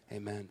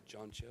Amen.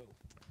 John Cho.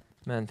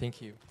 Man,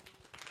 thank you.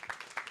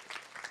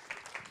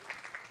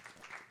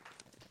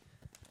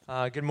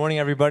 Good morning,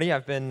 everybody.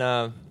 I've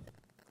been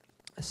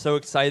so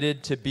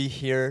excited to be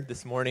here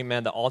this morning,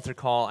 man. The altar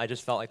call, I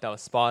just felt like that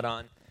was spot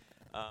on.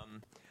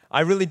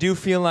 I really do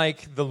feel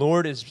like the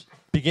Lord is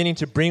beginning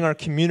to bring our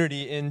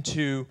community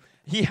into,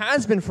 He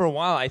has been for a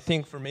while, I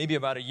think, for maybe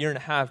about a year and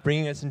a half,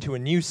 bringing us into a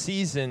new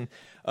season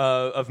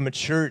of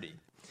maturity.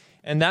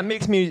 And that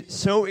makes me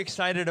so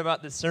excited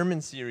about this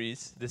sermon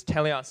series, this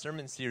Teleos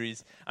sermon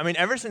series. I mean,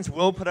 ever since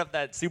Will put up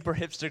that super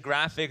hipster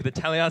graphic, the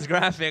Teleos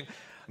graphic,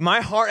 my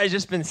heart has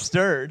just been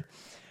stirred.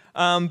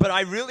 But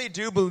I really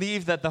do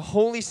believe that the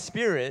Holy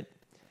Spirit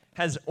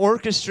has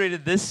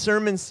orchestrated this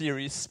sermon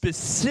series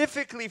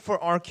specifically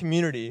for our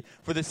community,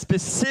 for the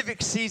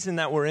specific season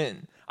that we're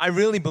in. I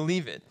really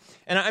believe it.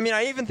 And I mean,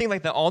 I even think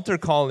like the altar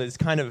call is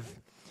kind of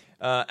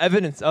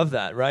evidence of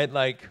that, right?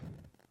 Like,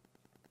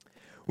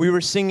 we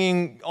were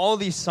singing all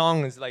these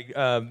songs, like,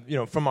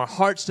 from our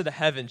hearts to the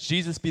heavens,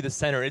 Jesus be the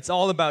center. It's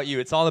all about you.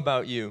 It's all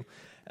about you.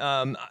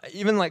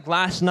 Even like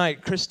last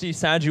night, Christy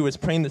Saju was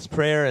praying this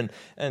prayer,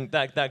 and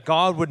that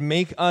God would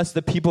make us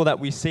the people that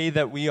we say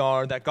that we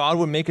are, that God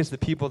would make us the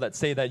people that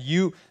say that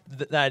you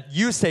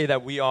say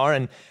that we are.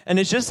 And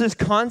it's just this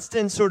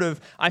constant sort of,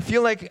 I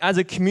feel like as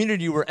a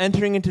community, we're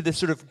entering into this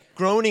sort of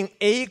groaning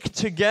ache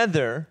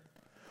together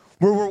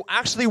where we're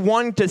actually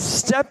wanting to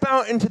step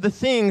out into the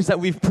things that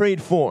we've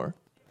prayed for.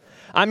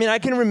 I mean, I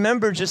can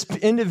remember just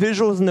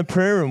individuals in the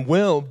prayer room,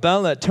 Will,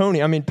 Bella,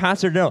 Tony,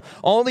 Pastor Darrell,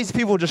 all these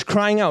people just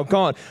crying out,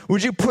 God,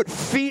 would you put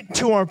feet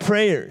to our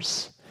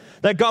prayers?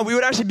 That God, we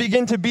would actually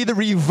begin to be the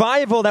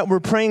revival that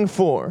we're praying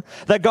for.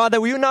 That God,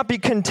 that we would not be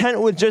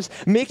content with just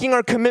making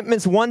our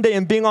commitments one day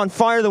and being on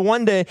fire the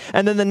one day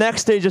and then the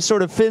next day just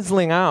sort of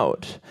fizzling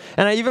out.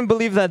 And I even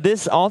believe that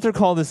this altar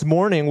call this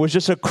morning was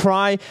just a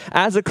cry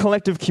as a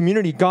collective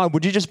community. God,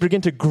 would you just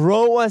begin to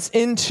grow us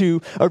into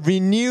a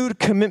renewed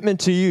commitment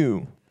to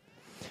you?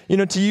 You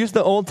know, to use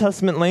the Old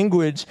Testament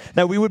language,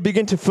 that we would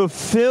begin to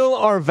fulfill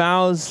our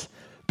vows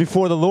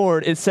before the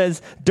Lord. It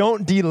says,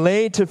 don't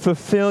delay to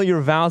fulfill your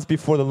vows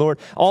before the Lord.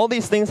 All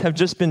these things have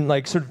just been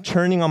like sort of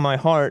churning on my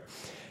heart.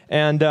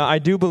 And I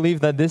do believe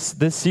that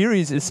this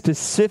series is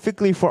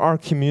specifically for our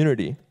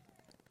community.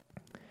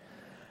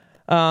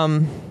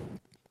 It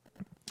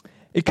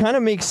kind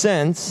of makes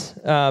sense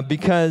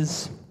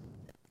because,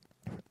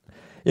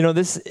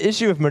 this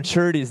issue of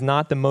maturity is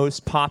not the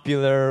most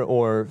popular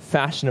or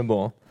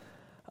fashionable.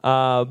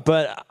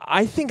 But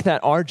I think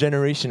that our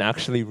generation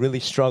actually really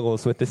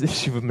struggles with this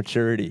issue of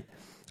maturity.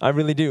 I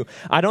really do.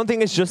 I don't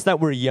think it's just that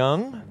we're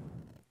young.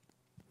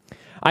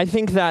 I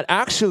think that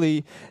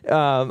actually,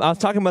 I was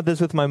talking about this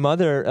with my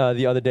mother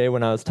the other day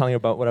when I was telling her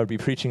about what I would be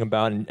preaching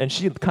about, and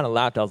she kind of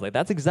laughed. I was like,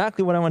 that's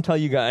exactly what I want to tell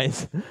you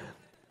guys.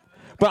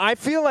 But I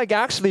feel like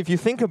actually, if you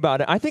think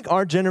about it, I think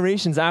our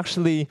generation's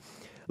actually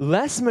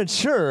less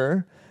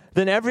mature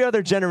than every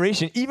other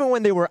generation, even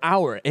when they were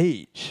our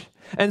age.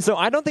 And so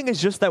I don't think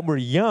it's just that we're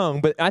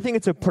young, but I think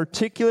it's a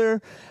particular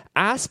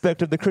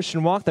aspect of the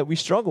Christian walk that we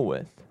struggle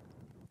with.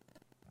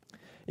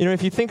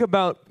 If you think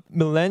about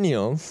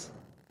millennials,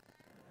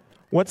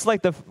 what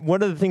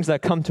are the things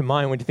that come to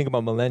mind when you think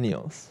about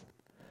millennials?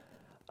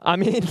 I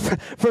mean,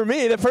 for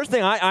me, the first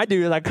thing I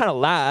do is I kind of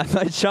laugh,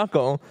 I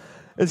chuckle.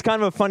 It's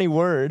kind of a funny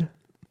word.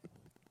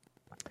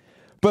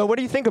 But what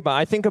do you think about?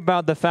 I think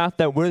about the fact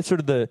that we're sort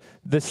of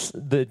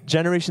the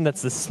generation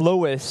that's the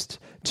slowest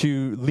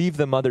to leave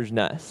the mother's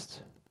nest.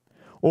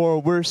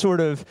 Or we're sort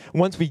of,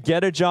 once we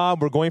get a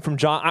job, we're going from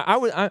job.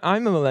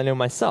 I'm a millennial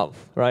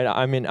myself, right?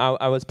 I mean,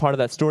 I was part of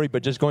that story,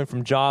 but just going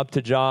from job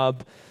to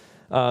job,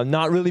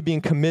 not really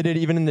being committed,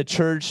 even in the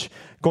church,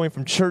 going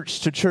from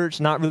church to church,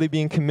 not really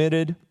being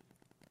committed.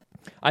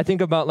 I think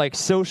about like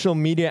social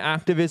media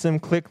activism,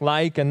 click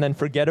like, and then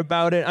forget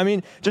about it. I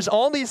mean, just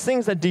all these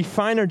things that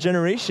define our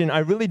generation. I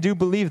really do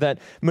believe that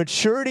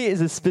maturity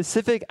is a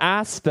specific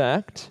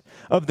aspect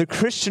of the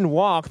Christian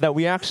walk that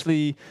we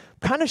actually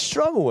kind of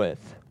struggle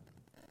with.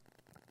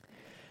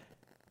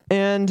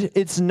 And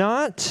this is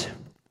not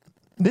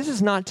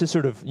to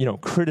sort of,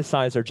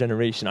 criticize our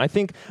generation. I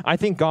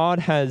think God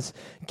has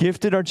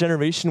gifted our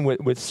generation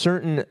with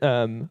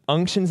certain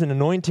unctions and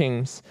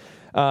anointings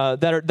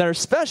that are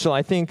special.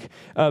 I think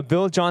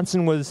Bill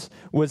Johnson was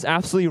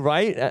absolutely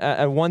right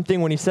at one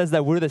thing when he says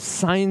that we're the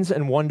signs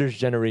and wonders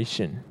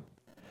generation.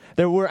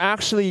 That we're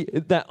actually,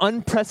 that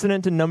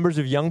unprecedented numbers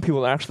of young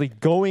people are actually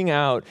going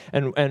out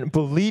and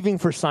believing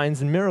for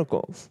signs and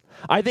miracles.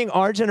 I think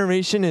our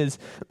generation is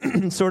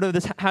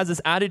has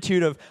this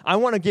attitude of, I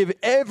want to give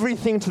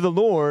everything to the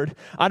Lord.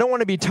 I don't want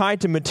to be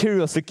tied to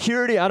material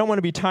security. I don't want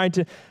to be tied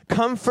to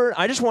comfort.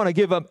 I just want to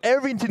give up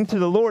everything to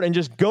the Lord and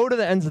just go to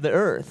the ends of the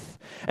earth.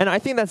 And I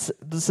think that's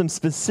some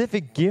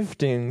specific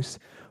giftings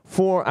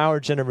for our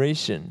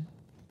generation.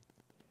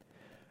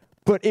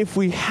 But if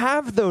we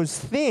have those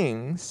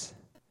things,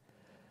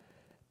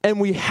 and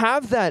we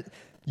have that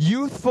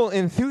youthful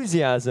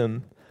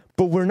enthusiasm,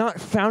 but we're not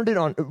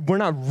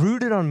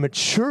rooted on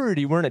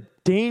maturity, we're in a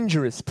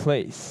dangerous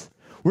place.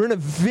 We're in a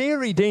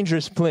very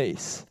dangerous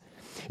place.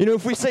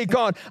 If we say,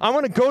 God, I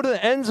want to go to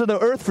the ends of the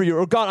earth for you,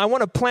 or God, I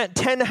want to plant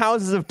 10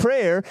 houses of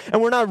prayer,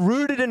 and we're not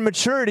rooted in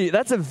maturity,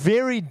 that's a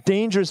very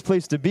dangerous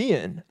place to be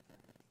in.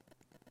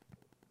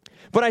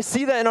 But I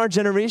see that in our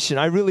generation.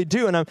 I really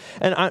do.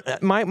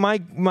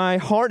 My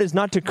heart is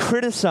not to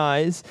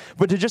criticize,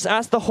 but to just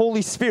ask the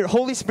Holy Spirit,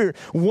 Holy Spirit,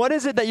 what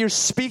is it that you're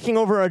speaking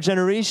over our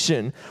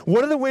generation?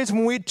 What are the ways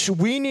in which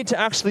we need to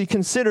actually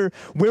consider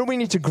where we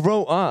need to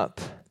grow up?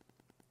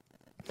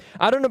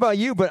 I don't know about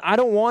you, but I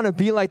don't want to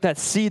be like that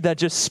seed that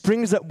just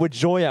springs up with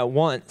joy at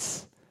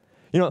once.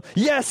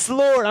 Yes,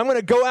 Lord, I'm going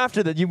to go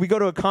after that. We go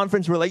to a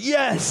conference, we're like,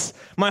 yes,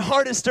 my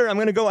heart is stirred. I'm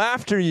going to go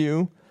after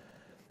you.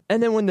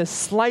 And then when the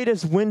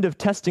slightest wind of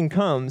testing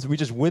comes, we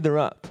just wither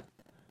up.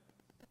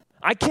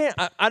 I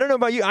don't know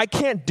about you, I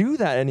can't do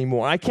that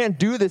anymore. I can't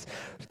do this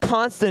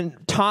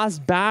constant toss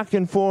back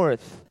and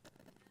forth.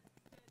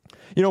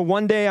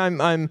 One day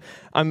I'm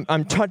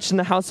touched in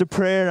the house of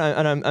prayer,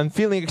 and I'm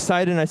feeling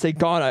excited, and I say,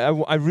 God,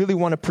 I really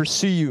want to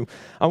pursue you.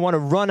 I want to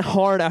run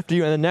hard after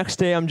you. And the next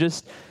day I'm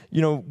just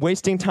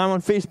wasting time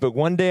on Facebook.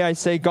 One day I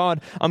say,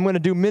 God, I'm going to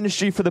do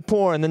ministry for the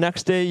poor, and the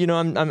next day,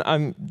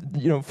 I'm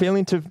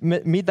failing to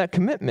meet that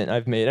commitment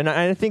I've made. And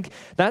I think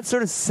that's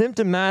sort of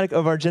symptomatic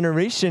of our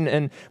generation.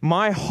 And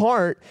my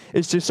heart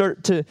is to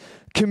start to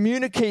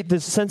communicate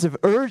this sense of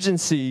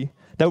urgency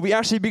that we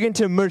actually begin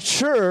to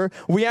mature.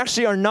 We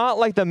actually are not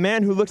like the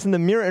man who looks in the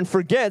mirror and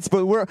forgets,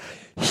 but we're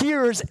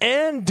hearers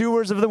and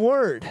doers of the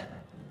word.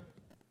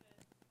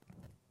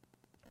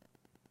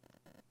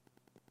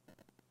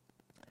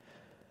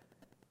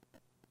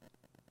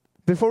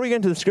 Before we get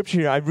into the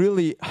scripture here, I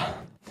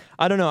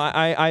don't know,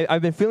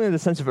 I've been feeling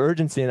this sense of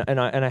urgency, and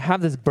I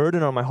have this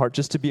burden on my heart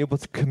just to be able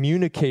to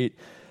communicate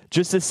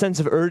just this sense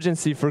of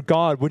urgency for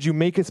God. Would you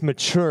make us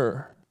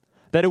mature?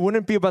 That it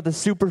wouldn't be about the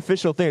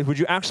superficial things. Would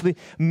you actually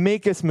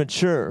make us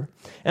mature?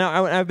 And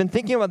I've been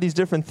thinking about these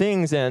different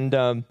things, and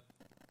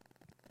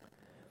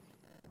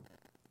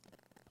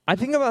I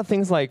think about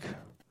things like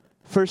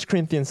 1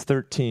 Corinthians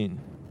 13,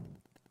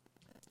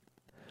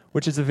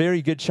 which is a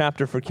very good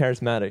chapter for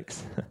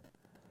charismatics.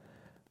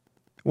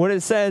 What it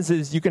says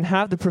is you can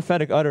have the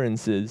prophetic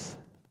utterances.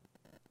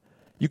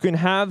 You can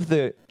have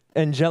the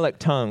angelic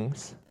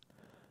tongues.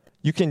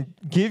 You can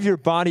give your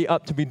body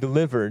up to be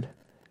delivered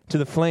to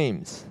the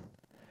flames.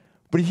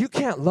 But if you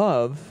can't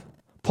love,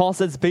 Paul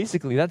says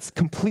basically that's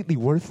completely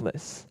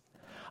worthless.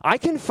 I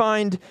can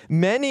find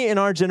many in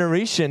our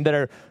generation that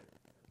are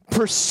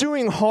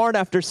pursuing hard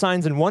after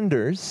signs and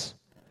wonders.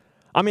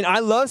 I mean, I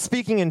love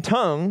speaking in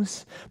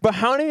tongues, but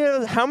how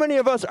many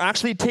of us are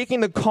actually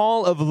taking the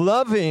call of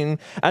loving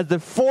as the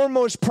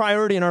foremost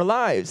priority in our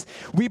lives?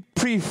 We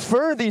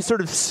prefer these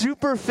sort of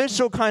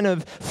superficial kind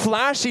of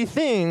flashy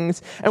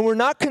things, and we're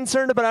not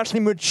concerned about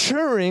actually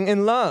maturing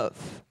in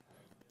love.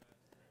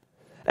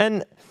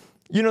 And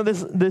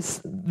this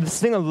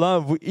thing of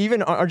love,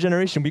 even our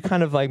generation, we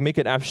kind of like make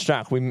it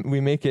abstract. We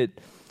make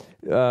it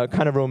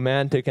kind of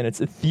romantic, and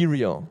it's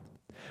ethereal.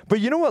 But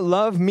you know what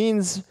love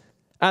means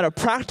at a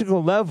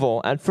practical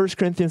level at 1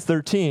 Corinthians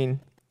 13?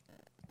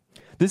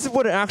 This is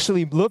what it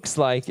actually looks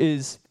like,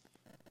 is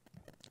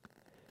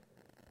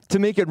to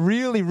make it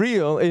really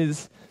real,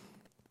 is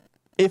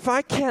if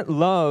I can't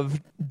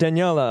love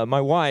Daniela, my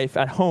wife,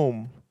 at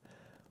home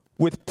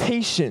with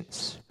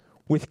patience,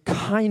 with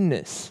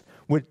kindness,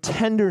 with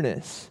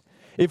tenderness,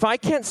 if I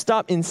can't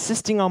stop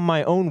insisting on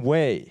my own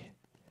way,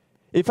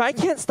 if I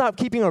can't stop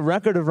keeping a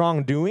record of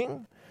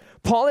wrongdoing,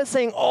 Paul is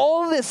saying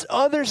all this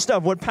other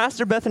stuff, what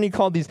Pastor Bethany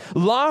called these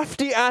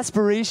lofty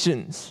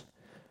aspirations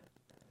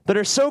that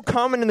are so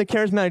common in the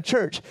charismatic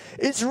church,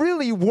 it's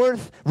really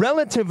worth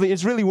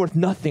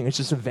nothing. It's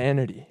just a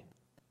vanity.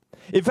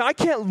 If I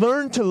can't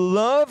learn to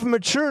love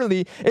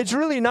maturely, it's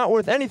really not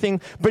worth anything.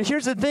 But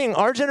here's the thing,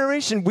 our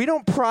generation, we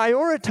don't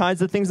prioritize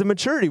the things of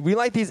maturity. We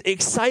like these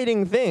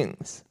exciting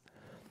things.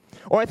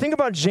 Or I think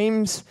about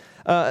James,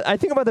 I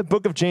think about the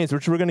book of James,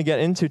 which we're going to get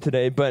into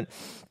today, but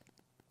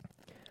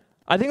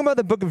I think about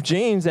the book of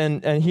James,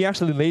 and he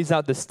actually lays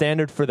out the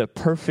standard for the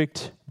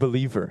perfect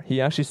believer. He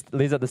actually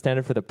lays out the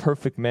standard for the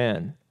perfect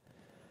man.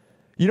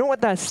 You know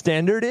what that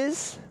standard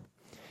is?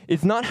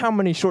 It's not how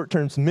many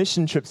short-term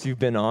mission trips you've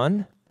been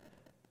on.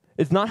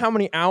 It's not how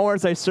many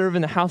hours I serve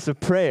in the house of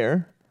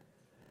prayer.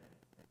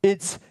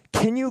 It's,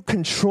 can you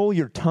control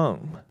your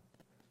tongue?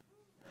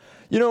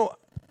 We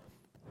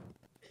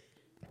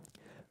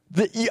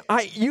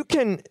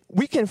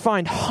can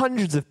find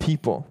hundreds of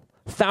people,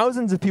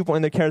 thousands of people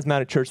in the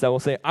charismatic church that will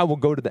say, I will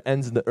go to the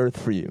ends of the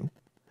earth for you.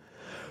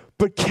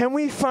 But can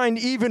we find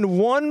even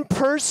one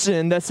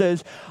person that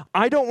says,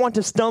 I don't want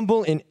to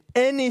stumble in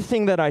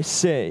anything that I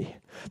say?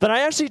 That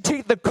I actually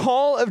take the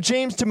call of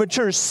James to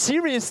mature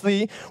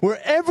seriously, where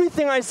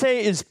everything I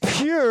say is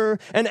pure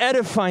and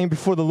edifying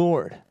before the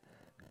Lord.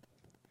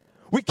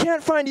 We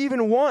can't find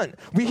even one.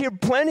 We hear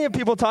plenty of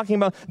people talking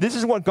about, this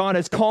is what God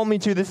has called me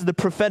to. This is the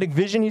prophetic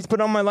vision He's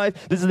put on my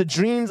life. This is the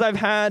dreams I've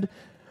had.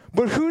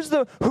 But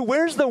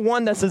where's the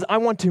one that says, I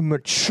want to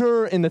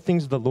mature in the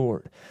things of the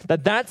Lord?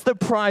 That's the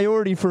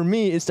priority for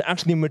me, is to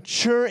actually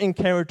mature in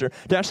character,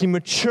 to actually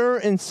mature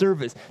in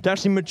service, to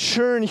actually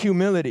mature in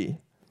humility.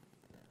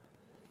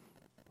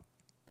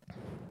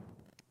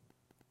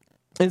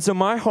 And so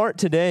my heart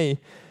today,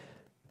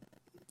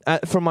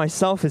 for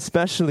myself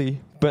especially,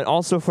 but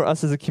also for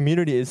us as a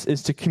community,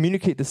 is to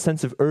communicate the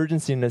sense of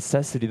urgency and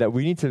necessity that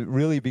we need to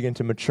really begin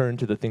to mature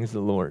into the things of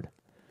the Lord.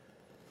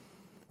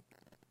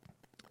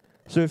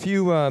 So if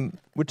you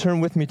would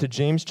turn with me to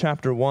James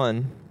chapter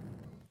 1.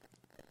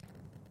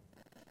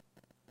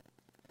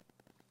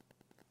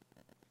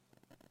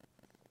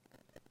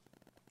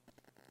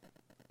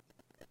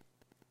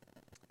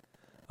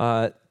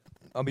 I'll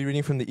be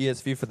reading from the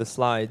ESV for the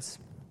slides.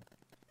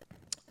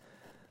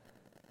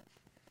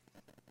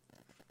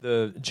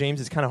 The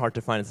James is kind of hard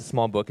to find. It's a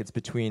small book. It's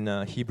between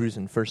Hebrews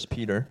and 1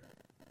 Peter.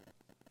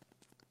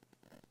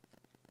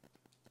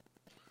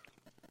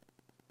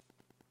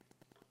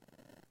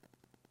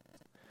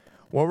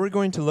 What we're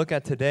going to look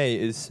at today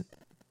is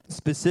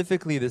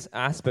specifically this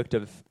aspect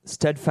of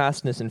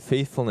steadfastness and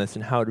faithfulness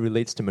and how it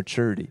relates to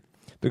maturity.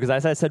 Because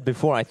as I said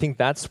before, I think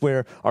that's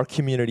where our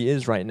community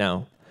is right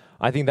now.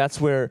 I think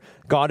that's where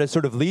God is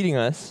sort of leading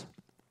us.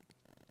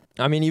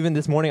 I mean, even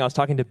this morning I was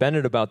talking to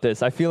Bennett about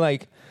this. I feel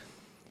like,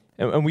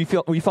 and we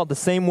felt the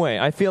same way.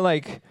 I feel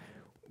like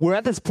we're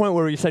at this point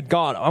where we said,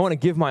 God, I want to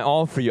give my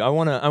all for you. I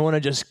want to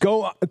just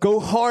go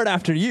hard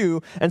after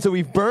you. And so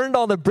we've burned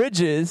all the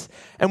bridges,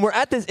 and we're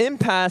at this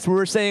impasse where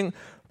we're saying,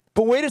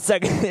 but wait a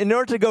second, in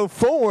order to go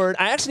forward,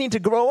 I actually need to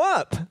grow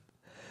up.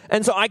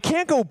 And so I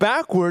can't go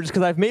backwards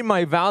because I've made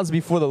my vows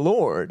before the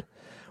Lord.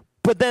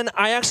 But then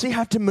I actually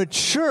have to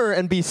mature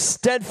and be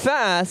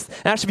steadfast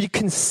and actually be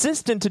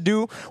consistent to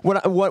do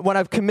what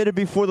I've committed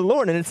before the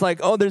Lord. And it's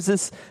like, oh, there's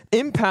this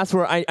impasse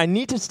where I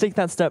need to take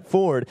that step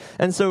forward.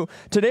 And so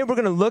today we're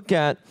going to look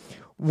at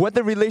what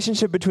the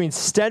relationship between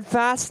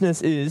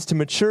steadfastness is to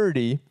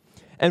maturity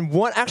and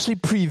what actually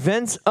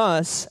prevents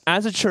us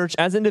as a church,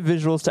 as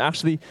individuals, to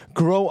actually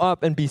grow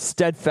up and be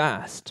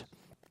steadfast.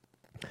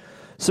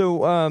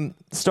 So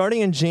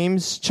starting in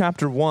James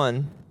chapter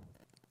 1,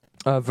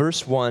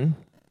 verse 1,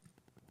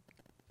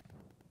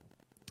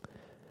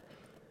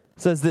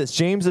 says this: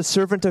 James, a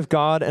servant of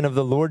God and of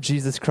the Lord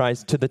Jesus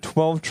Christ, to the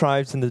 12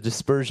 tribes in the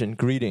dispersion,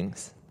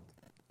 greetings.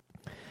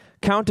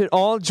 Count it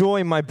all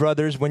joy, my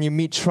brothers, when you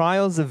meet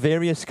trials of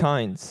various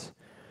kinds.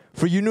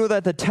 For you know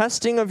that the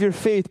testing of your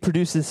faith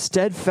produces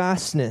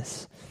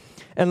steadfastness.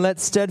 And let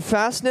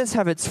steadfastness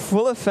have its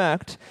full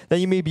effect, that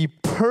you may be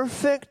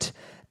perfect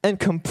and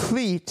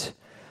complete,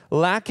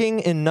 lacking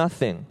in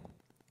nothing.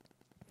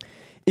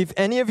 If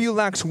any of you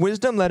lacks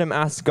wisdom, let him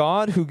ask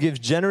God, who gives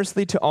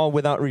generously to all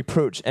without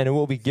reproach, and it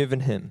will be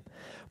given him.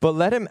 But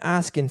let him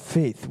ask in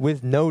faith,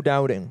 with no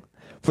doubting.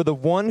 For the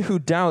one who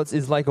doubts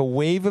is like a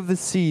wave of the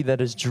sea that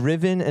is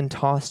driven and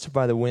tossed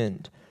by the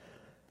wind.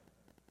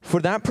 For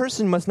that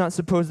person must not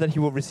suppose that he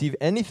will receive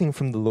anything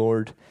from the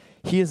Lord.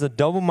 He is a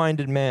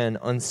double-minded man,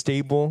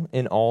 unstable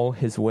in all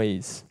his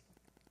ways.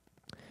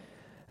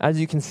 As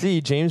you can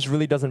see, James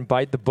really doesn't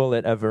bite the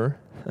bullet ever.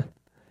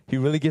 He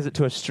really gives it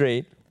to us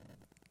straight.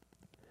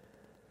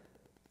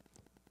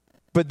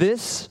 But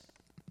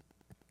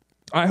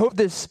I hope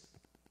this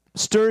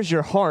stirs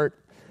your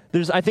heart.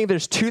 I think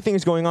there's two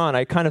things going on.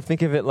 I kind of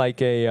think of it like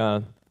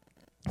a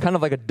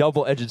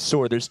double-edged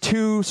sword. There's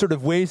two sort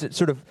of ways it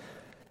sort of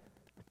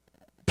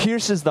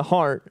pierces the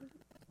heart.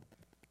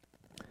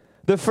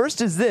 The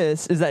first is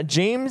that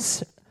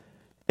James,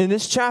 in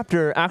this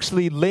chapter,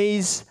 actually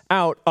lays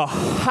out a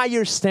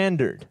higher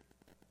standard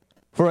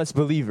for us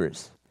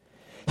believers.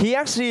 He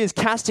actually is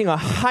casting a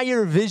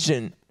higher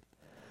vision.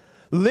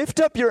 Lift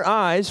up your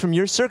eyes from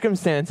your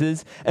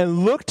circumstances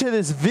and look to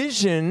this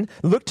vision,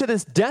 look to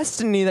this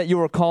destiny that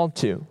you are called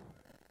to.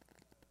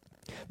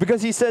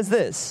 Because he says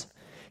this.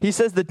 He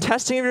says, the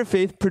testing of your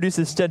faith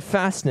produces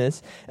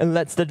steadfastness, and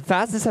let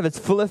steadfastness have its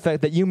full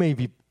effect, that you may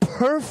be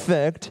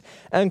perfect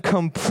and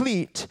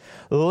complete,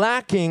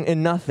 lacking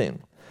in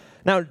nothing.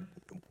 Now,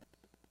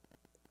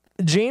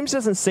 James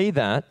doesn't say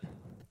that,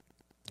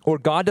 or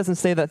God doesn't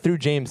say that through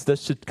James.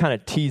 This should kind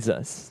of tease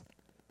us.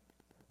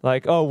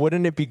 Like, oh,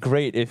 wouldn't it be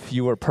great if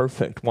you were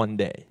perfect one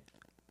day?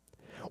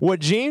 What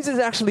James is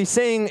actually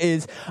saying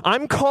is,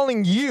 I'm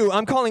calling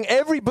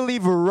every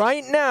believer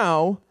right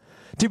now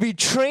to be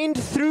trained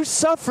through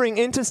suffering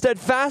into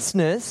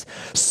steadfastness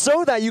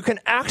so that you can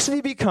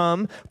actually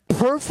become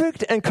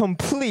perfect and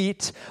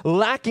complete,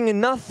 lacking in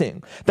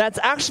nothing. That's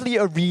actually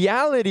a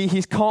reality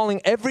he's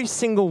calling every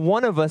single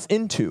one of us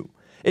into.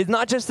 It's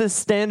not just this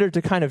standard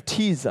to kind of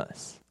tease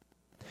us.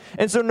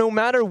 And so no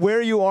matter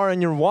where you are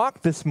in your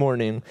walk this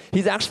morning,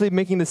 he's actually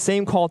making the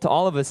same call to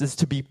all of us, is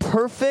to be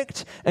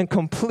perfect and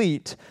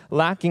complete,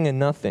 lacking in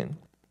nothing.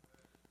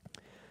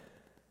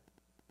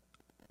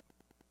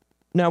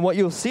 Now, what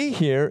you'll see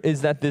here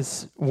is that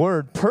this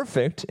word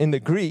perfect in the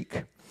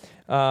Greek,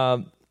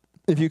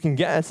 if you can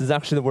guess, is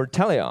actually the word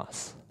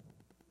teleos.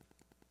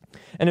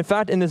 And in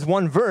fact, in this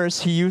one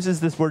verse, he uses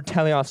this word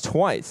teleos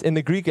twice. In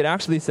the Greek, it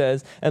actually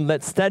says, and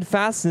let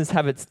steadfastness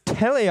have its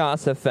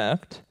teleos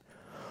effect,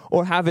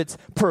 or have its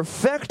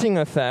perfecting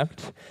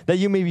effect, that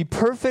you may be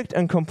perfect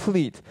and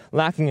complete,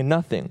 lacking in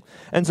nothing.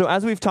 And so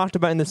as we've talked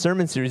about in the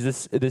sermon series,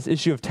 this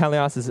issue of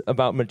teleos is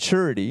about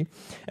maturity.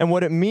 And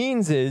what it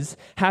means is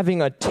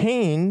having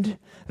attained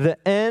the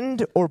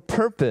end or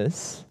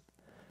purpose,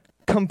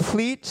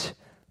 complete,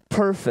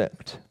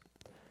 perfect,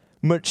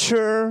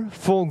 mature,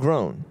 full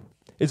grown,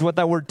 is what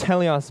that word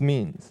teleos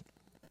means.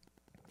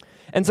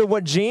 And so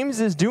what James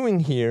is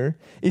doing here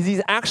is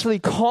he's actually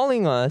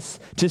calling us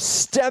to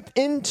step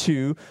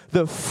into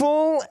the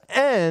full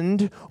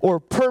end or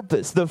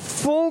purpose, the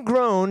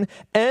full-grown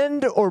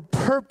end or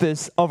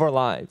purpose of our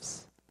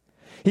lives.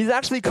 He's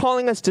actually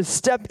calling us to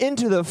step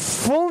into the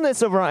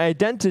fullness of our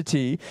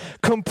identity,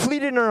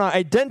 completed in our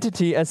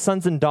identity as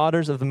sons and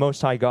daughters of the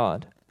Most High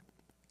God.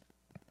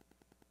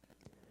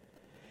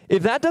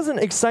 If that doesn't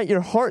excite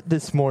your heart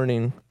this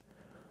morning,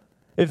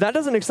 if that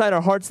doesn't excite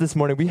our hearts this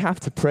morning, we have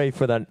to pray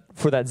for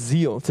that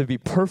zeal to be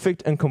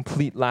perfect and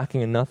complete,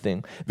 lacking in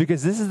nothing.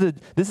 Because this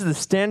is the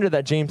standard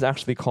that James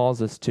actually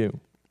calls us to.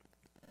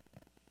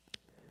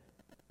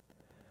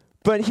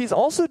 But he's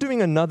also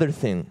doing another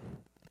thing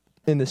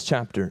in this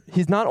chapter.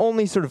 He's not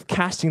only sort of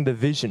casting the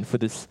vision for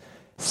this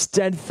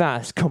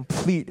steadfast,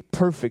 complete,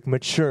 perfect,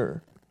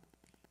 mature.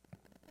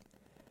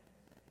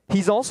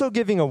 He's also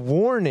giving a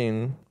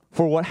warning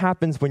for what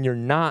happens when you're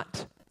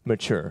not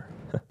mature.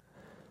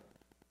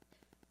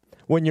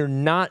 When you're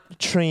not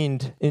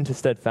trained into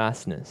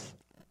steadfastness.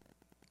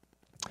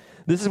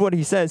 This is what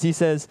he says. He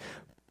says,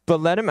 but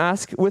let him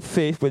ask with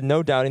faith, with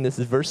no doubting. This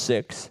is verse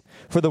 6.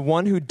 For the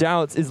one who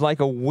doubts is like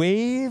a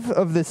wave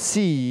of the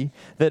sea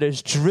that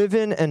is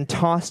driven and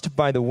tossed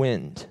by the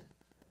wind.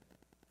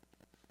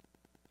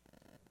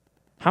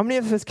 How many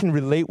of us can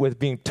relate with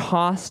being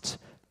tossed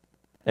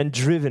and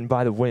driven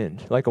by the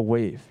wind, like a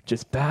wave,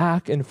 just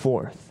back and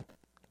forth?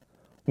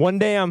 One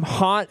day I'm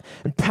hot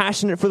and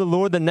passionate for the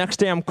Lord, the next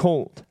day I'm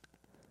cold.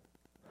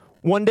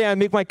 One day I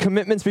make my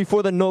commitments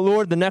before the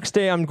Lord, the next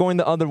day I'm going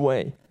the other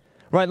way.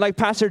 Right? Like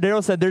Pastor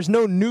Darrell said, there's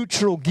no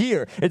neutral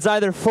gear. It's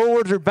either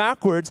forwards or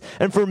backwards.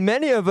 And for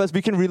many of us,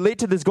 we can relate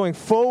to this going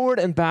forward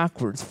and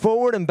backwards,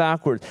 forward and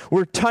backwards.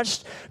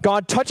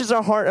 God touches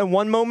our heart at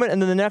one moment,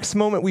 and then the next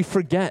moment we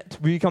forget.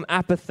 We become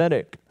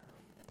apathetic.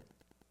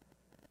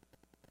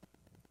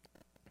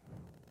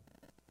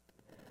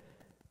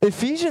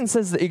 Ephesians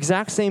says the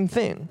exact same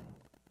thing.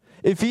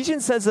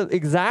 Ephesians says the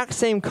exact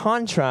same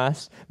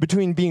contrast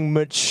between being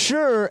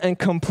mature and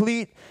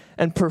complete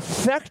and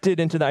perfected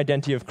into the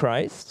identity of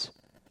Christ,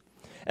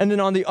 and then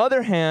on the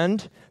other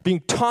hand, being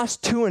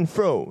tossed to and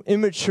fro,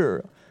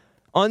 immature,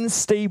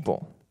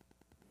 unstable.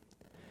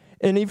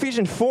 In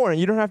Ephesians 4, and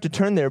you don't have to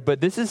turn there,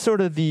 but this is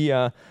sort of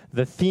the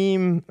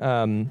theme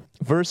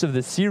verse of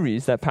the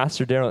series that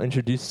Pastor Darrell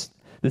introduced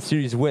the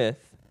series with.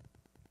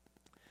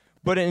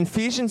 But in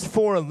Ephesians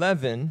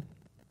 4:11,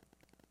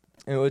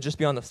 and it will just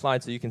be on the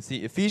slide so you can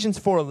see. Ephesians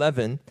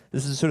 4:11,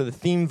 this is sort of the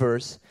theme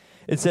verse.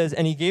 It says,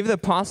 and he gave the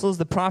apostles,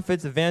 the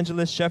prophets,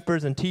 evangelists,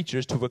 shepherds, and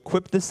teachers to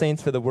equip the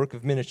saints for the work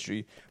of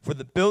ministry, for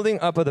the building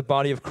up of the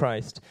body of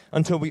Christ,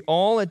 until we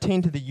all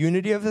attain to the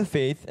unity of the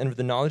faith and of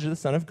the knowledge of the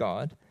Son of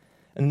God.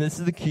 And this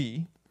is the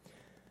key.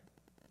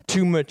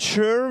 To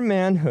mature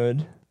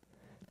manhood,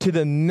 to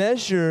the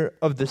measure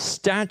of the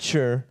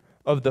stature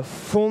of the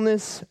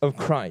fullness of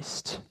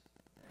Christ,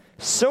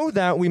 so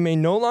that we may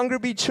no longer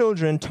be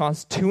children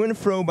tossed to and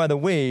fro by the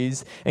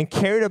waves and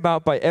carried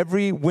about by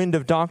every wind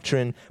of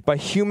doctrine, by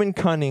human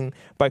cunning,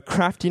 by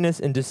craftiness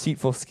and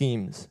deceitful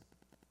schemes.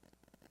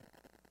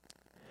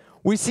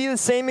 We see the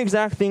same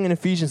exact thing in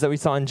Ephesians that we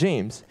saw in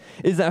James,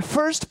 is that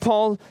first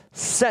Paul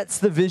sets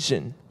the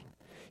vision.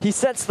 He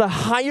sets the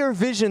higher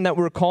vision that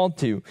we're called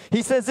to.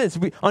 He says this,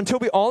 until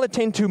we all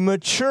attain to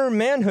mature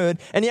manhood,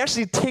 and he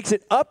actually takes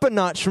it up a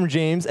notch from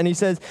James, and he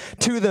says,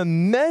 to the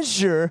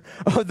measure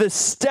of the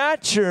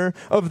stature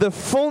of the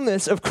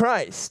fullness of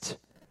Christ.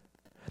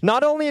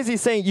 Not only is he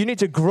saying you need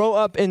to grow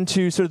up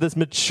into sort of this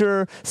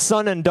mature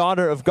son and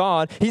daughter of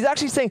God, he's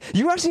actually saying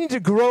you actually need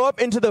to grow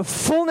up into the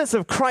fullness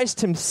of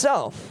Christ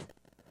himself.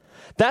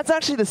 That's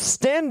actually the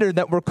standard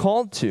that we're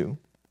called to.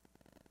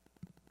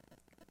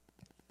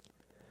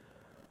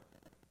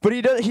 But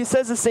he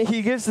says the same,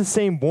 he gives the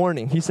same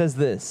warning. He says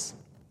this.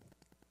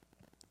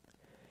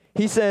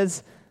 He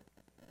says,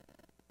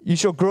 you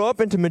shall grow up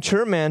into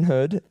mature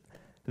manhood,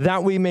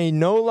 that we may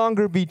no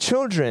longer be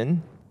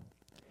children.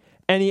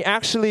 And he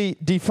actually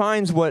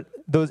defines what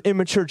those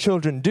immature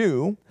children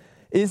do,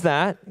 is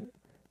that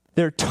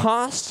they're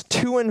tossed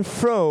to and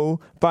fro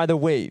by the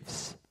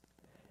waves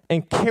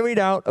and carried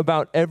out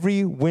about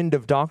every wind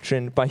of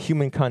doctrine by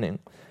human cunning,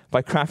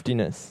 by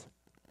craftiness.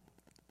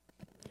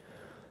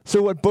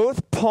 So what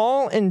both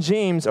Paul and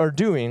James are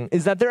doing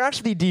is that they're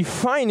actually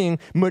defining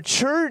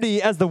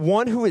maturity as the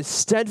one who is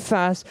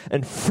steadfast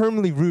and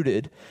firmly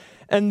rooted,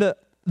 and the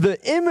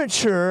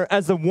immature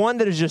as the one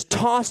that is just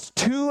tossed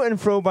to and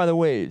fro by the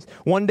waves.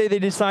 One day they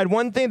decide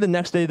one thing, the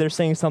next day they're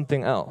saying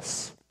something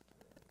else.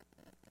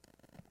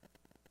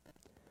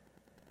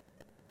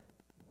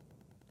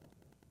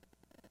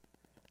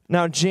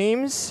 Now,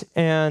 James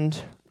and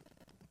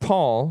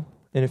Paul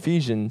in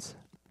Ephesians,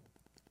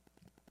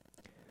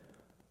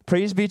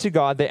 praise be to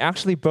God, they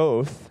actually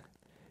both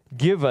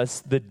give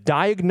us the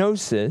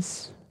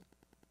diagnosis.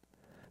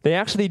 They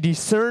actually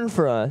discern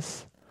for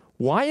us,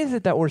 why is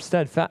it that we're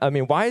steadfast?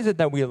 Why is it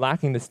that we're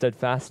lacking the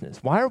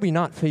steadfastness? Why are we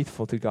not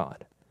faithful to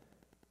God?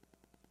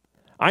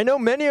 I know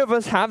many of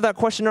us have that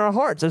question in our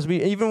hearts,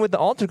 even with the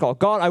altar call.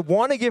 God, I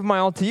want to give my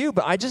all to you,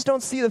 but I just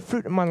don't see the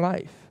fruit in my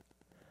life.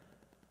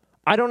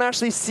 I don't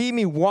actually see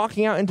me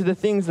walking out into the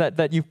things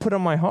that you've put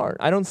on my heart.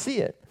 I don't see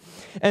it.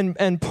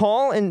 And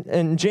Paul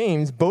and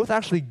James both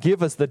actually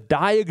give us the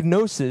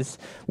diagnosis,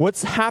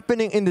 what's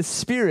happening in the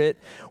spirit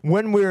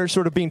when we're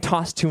sort of being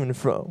tossed to and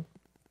fro.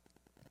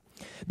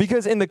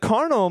 Because in the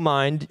carnal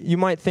mind, you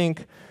might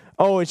think,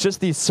 oh, it's just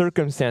these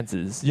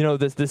circumstances,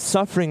 this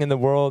suffering in the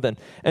world, and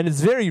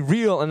it's very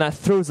real, and that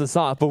throws us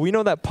off. But we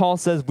know that Paul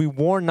says we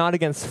war not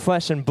against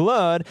flesh and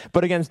blood,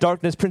 but against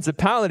darkness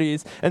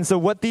principalities. And so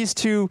what these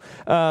two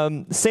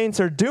saints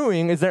are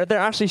doing is they're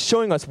actually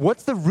showing us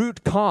what's the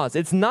root cause.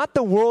 It's not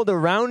the world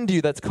around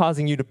you that's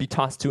causing you to be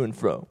tossed to and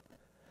fro.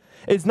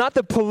 It's not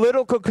the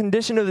political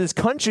condition of this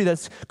country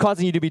that's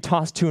causing you to be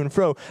tossed to and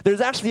fro. There's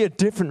actually a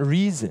different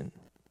reason.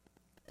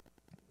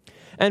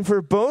 And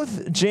for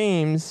both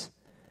James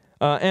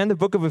and the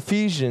book of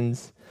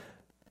Ephesians,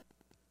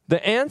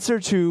 the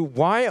answer to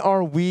why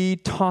are we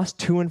tossed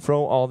to and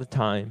fro all the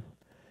time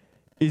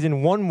is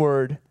in one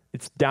word,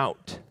 it's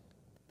doubt.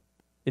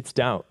 It's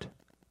doubt.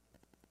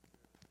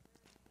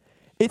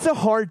 It's a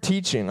hard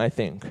teaching, I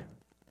think.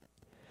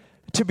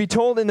 To be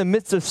told in the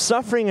midst of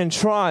suffering and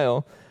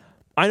trial,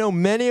 I know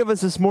many of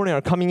us this morning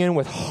are coming in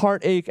with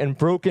heartache and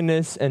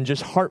brokenness and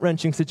just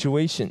heart-wrenching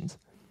situations.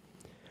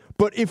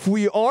 But if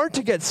we are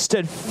to get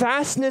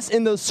steadfastness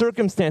in those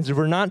circumstances,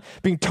 we're not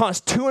being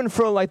tossed to and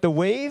fro like the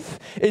wave.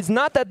 It's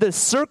not that the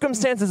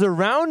circumstances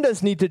around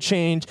us need to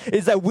change.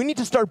 It's that we need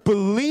to start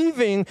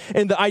believing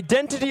in the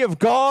identity of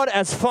God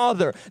as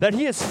Father, that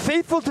He is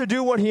faithful to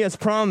do what He has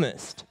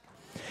promised.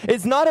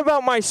 It's not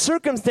about my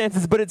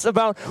circumstances, but it's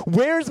about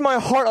where's my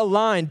heart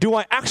aligned? Do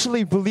I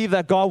actually believe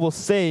that God will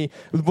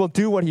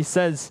do what He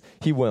says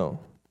He will?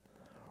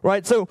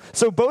 Right? So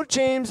both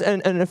James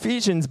and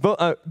Ephesians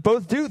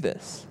both do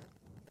this.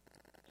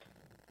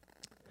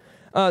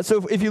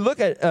 So if you look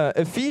at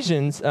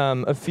Ephesians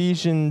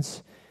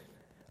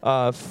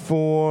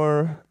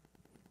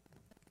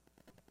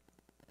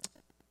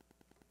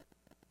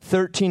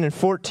 4:13 and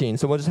 14,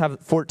 so we'll just have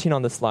 14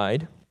 on the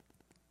slide.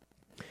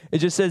 It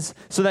just says,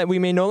 so that we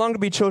may no longer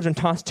be children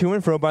tossed to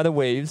and fro by the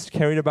waves,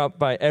 carried about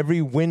by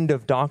every wind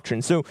of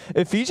doctrine. So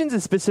Ephesians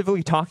is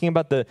specifically talking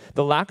about the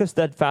lack of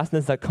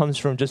steadfastness that comes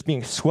from just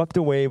being swept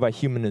away by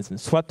humanism,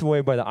 swept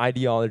away by the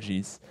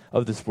ideologies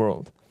of this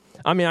world.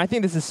 I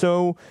think this is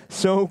so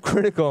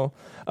critical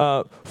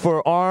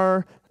for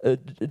our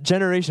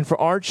generation, for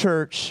our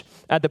church,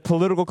 at the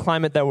political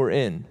climate that we're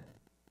in.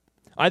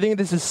 I think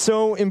this is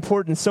so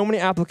important, so many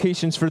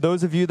applications for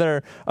those of you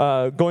that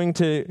are going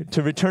to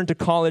return to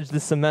college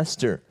this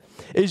semester.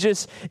 It's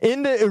just,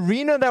 in the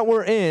arena that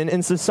we're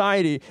in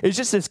society, it's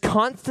just this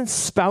constant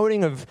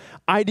spouting of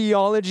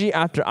ideology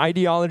after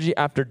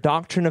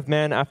doctrine of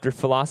man, after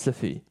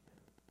philosophy.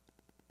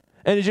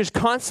 And it's just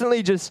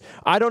constantly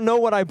I don't know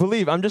what I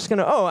believe. I'm just going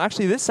to,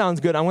 actually this sounds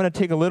good. I'm going to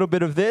take a little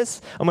bit of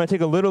this. I'm going to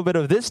take a little bit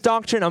of this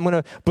doctrine. I'm going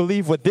to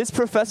believe what this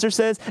professor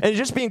says. And it's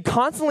just being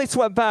constantly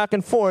swept back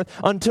and forth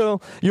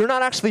until you're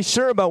not actually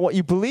sure about what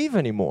you believe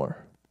anymore.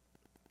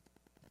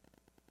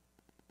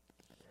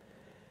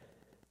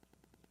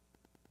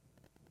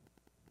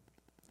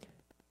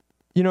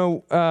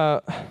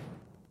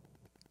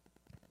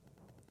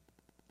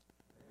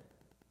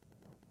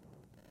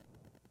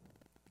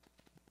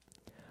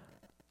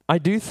 I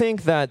do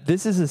think that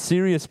this is a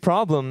serious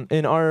problem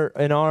in our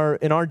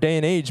day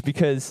and age,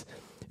 because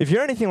if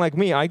you're anything like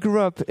me, I grew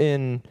up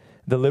in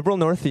the liberal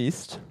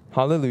Northeast.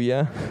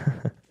 Hallelujah.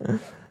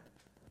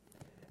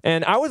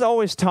 And I was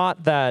always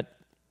taught that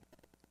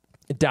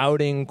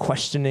doubting,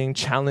 questioning,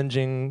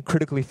 challenging,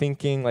 critically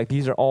thinking,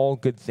 these are all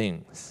good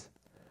things.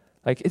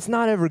 It's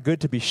not ever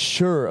good to be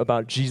sure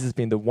about Jesus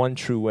being the one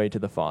true way to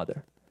the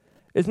Father.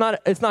 It's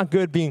not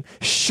good being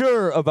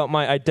sure about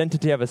my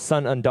identity as a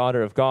son and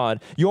daughter of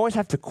God. You always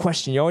have to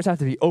question. You always have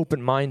to be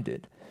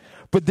open-minded.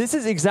 But this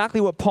is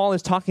exactly what Paul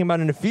is talking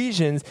about in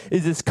Ephesians,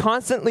 is this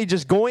constantly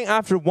just going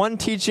after one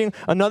teaching,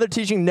 another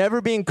teaching,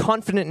 never being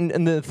confident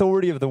in the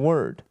authority of the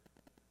word.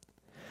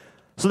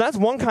 So that's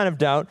one kind of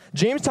doubt.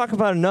 James talks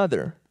about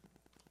another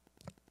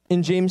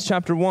in James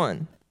chapter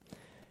 1.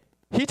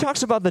 He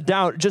talks about the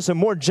doubt, just a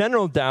more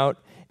general doubt,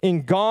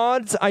 in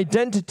God's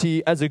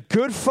identity as a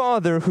good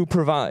father who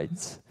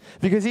provides.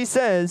 Because he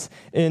says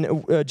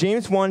in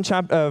James 1,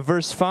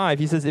 verse 5,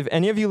 he says, if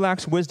any of you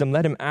lacks wisdom,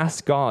 let him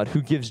ask God,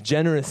 who gives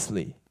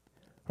generously.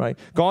 Right?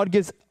 God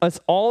gives us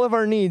all of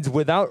our needs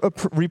without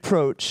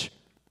reproach,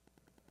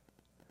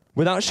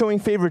 without showing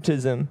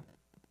favoritism.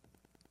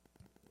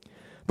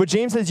 But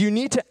James says you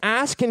need to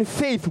ask in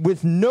faith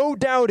with no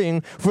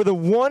doubting, for the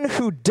one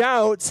who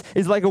doubts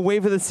is like a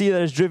wave of the sea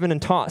that is driven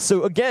and tossed.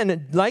 So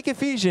again, like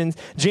Ephesians,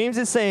 James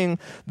is saying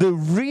the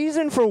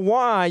reason for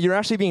why you're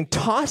actually being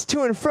tossed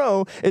to and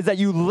fro is that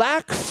you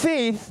lack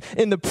faith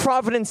in the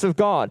providence of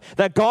God.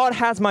 That God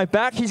has my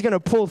back, he's going to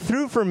pull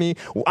through for me.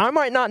 I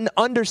might not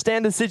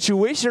understand the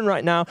situation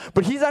right now,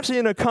 but he's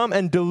actually going to come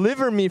and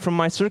deliver me from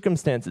my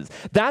circumstances.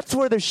 That's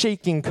where the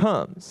shaking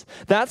comes.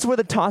 That's where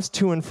the toss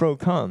to and fro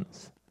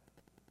comes.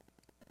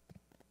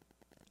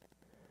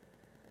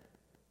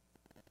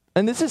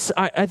 And this is,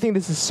 I think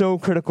this is so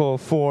critical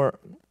for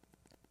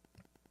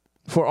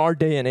our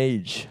day and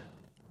age,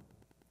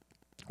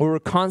 where we're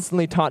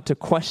constantly taught to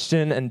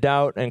question and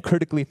doubt and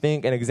critically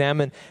think and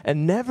examine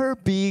and never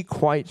be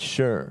quite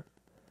sure.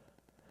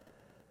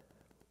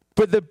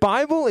 But the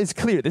Bible is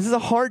clear. This is a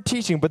hard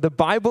teaching, but the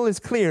Bible is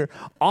clear.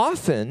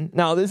 Often,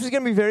 now this is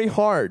going to be very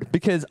hard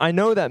because I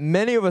know that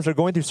many of us are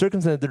going through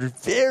circumstances that are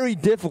very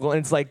difficult, and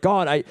it's like,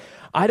 God,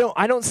 I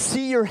don't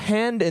see your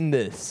hand in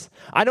this.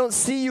 I don't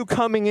see you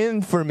coming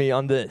in for me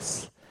on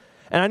this.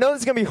 And I know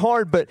this is going to be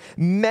hard, but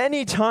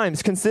many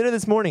times, consider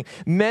this morning,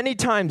 many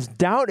times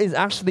doubt is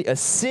actually a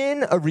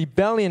sin, a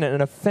rebellion, and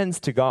an offense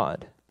to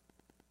God.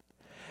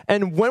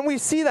 And when we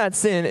see that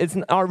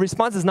sin, our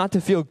response is not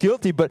to feel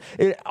guilty, but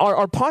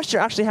our posture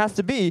actually has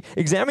to be,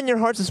 examine your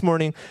hearts this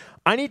morning.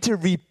 I need to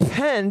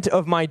repent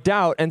of my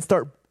doubt and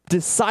start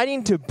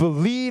deciding to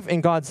believe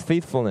in God's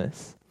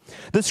faithfulness.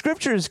 The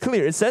scripture is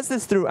clear. It says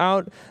this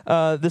throughout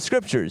the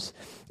scriptures.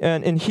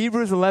 And in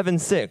Hebrews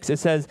 11:6, it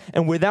says,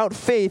 and without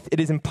faith, it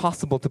is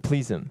impossible to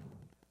please him.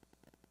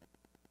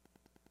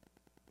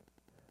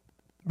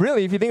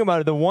 Really, if you think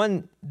about it, the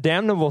one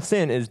damnable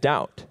sin is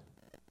doubt.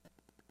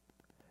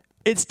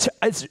 It's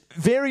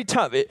very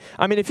tough.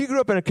 If you grew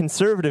up in a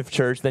conservative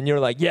church, then you're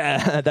like,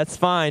 yeah, that's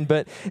fine.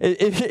 But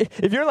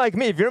if you're like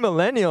me, if you're a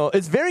millennial,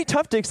 it's very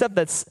tough to accept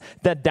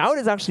that doubt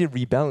is actually a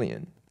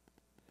rebellion.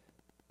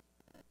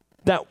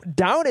 That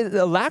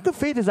a lack of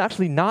faith is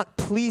actually not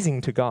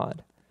pleasing to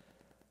God.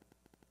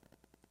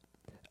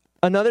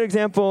 Another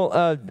example,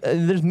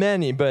 there's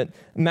many, but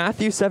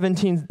Matthew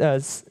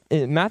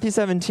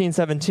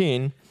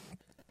 17:17.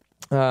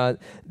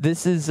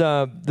 This is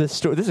the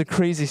story. This is a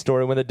crazy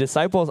story when the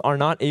disciples are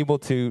not able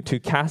to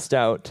cast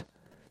out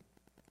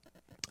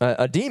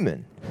a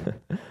demon.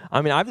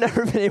 I've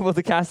never been able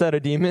to cast out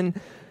a demon,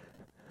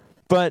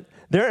 but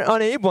they're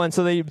unable, and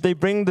so they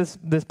bring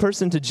this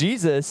person to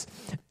Jesus,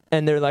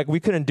 and they're like, we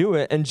couldn't do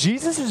it. And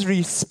Jesus'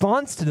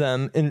 response to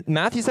them in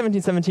Matthew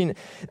 17:17,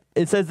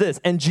 it says this,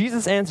 and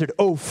Jesus answered,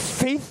 "O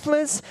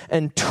faithless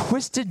and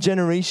twisted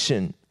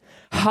generation,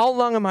 how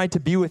long am I to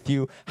be with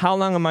you? How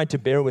long am I to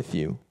bear with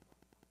you?"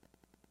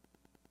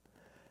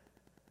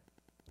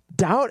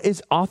 Doubt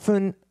is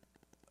often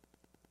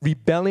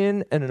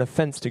rebellion and an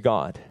offense to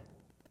God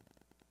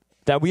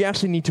that we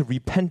actually need to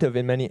repent of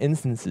in many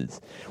instances.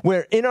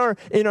 Where in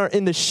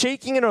the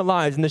shaking in our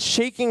lives, in the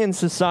shaking in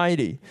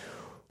society,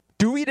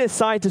 do we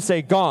decide to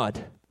say,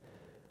 God,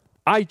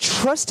 I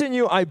trust in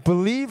you, I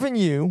believe in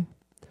you,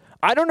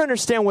 I don't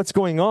understand what's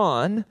going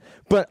on,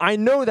 but I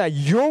know that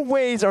your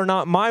ways are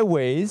not my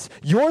ways,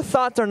 your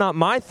thoughts are not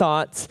my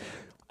thoughts.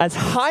 As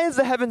high as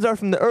the heavens are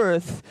from the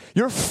earth,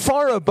 you're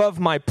far above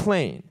my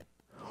plane.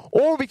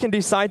 Or we can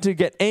decide to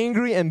get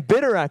angry and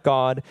bitter at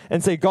God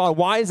and say, God,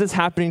 why is this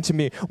happening to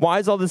me? Why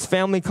is all this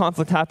family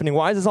conflict happening?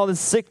 Why is all this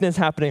sickness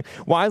happening?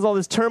 Why is all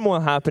this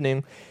turmoil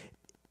happening?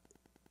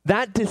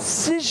 That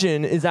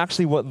decision is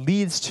actually what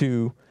leads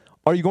to,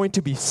 are you going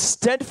to be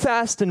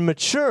steadfast and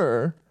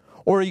mature,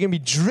 or are you going to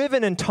be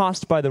driven and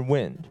tossed by the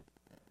wind?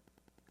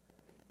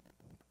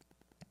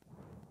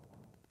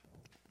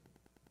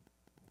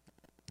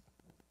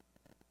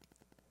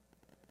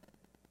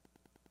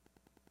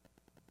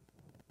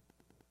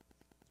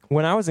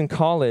 When I was in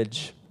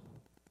college,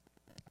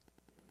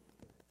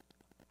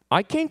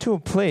 I came to a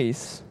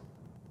place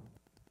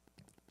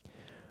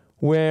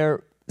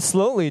where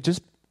slowly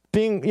just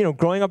being,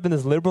 growing up in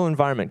this liberal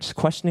environment, just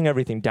questioning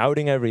everything,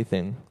 doubting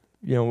everything,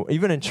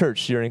 even in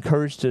church, you're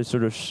encouraged to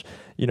sort of,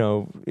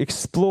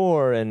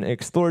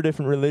 explore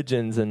different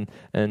religions and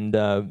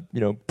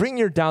bring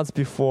your doubts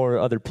before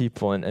other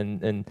people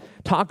and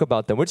talk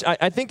about them, which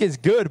I think is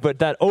good, but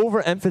that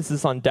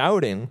overemphasis on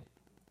doubting,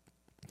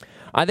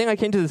 I think I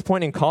came to this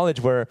point in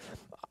college where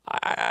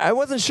I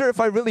wasn't sure if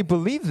I really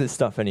believed this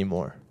stuff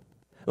anymore.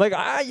 Like,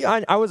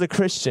 I was a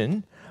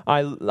Christian.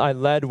 I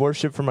led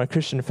worship for my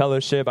Christian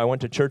fellowship. I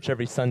went to church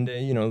every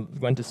Sunday,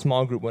 went to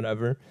small group,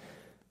 whatever.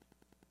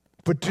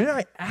 But did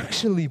I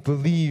actually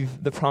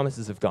believe the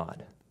promises of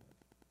God?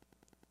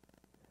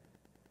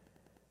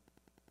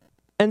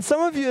 And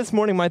some of you this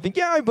morning might think,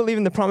 yeah, I believe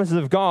in the promises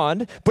of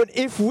God. But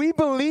if we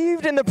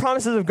believed in the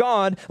promises of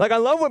God, like I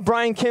love what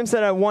Brian Kim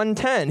said at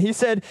 110. He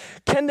said,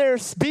 can there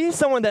be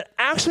someone that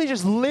actually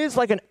just lives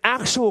like an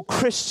actual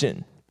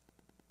Christian?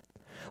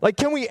 Like,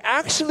 can we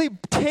actually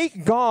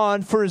take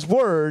God for his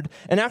word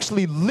and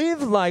actually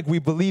live like we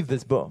believe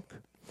this book?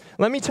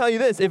 Let me tell you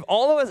this. If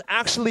all of us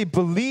actually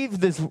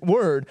believed this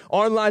word,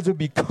 our lives would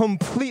be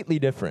completely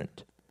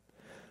different.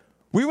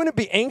 We wouldn't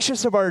be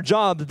anxious of our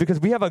jobs because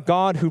we have a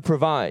God who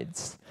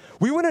provides.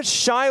 We wouldn't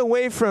shy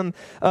away from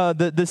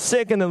the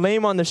sick and the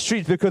lame on the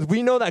streets because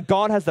we know that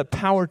God has the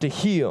power to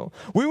heal.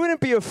 We wouldn't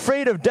be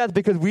afraid of death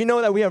because we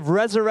know that we have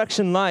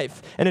resurrection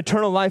life and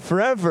eternal life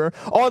forever.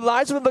 Our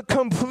lives would look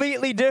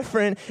completely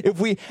different if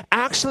we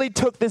actually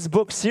took this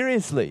book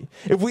seriously,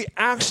 if we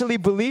actually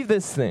believe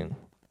this thing.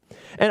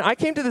 And I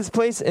came to this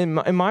place in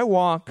my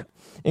walk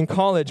in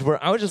college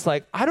where I was just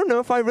like, I don't know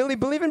if I really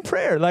believe in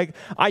prayer. Like,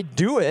 I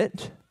do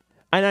it.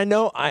 And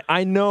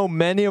I know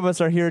many of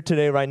us are here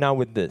today right now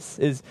with this.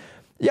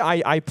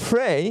 I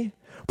pray,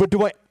 but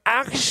do I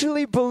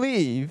actually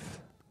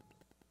believe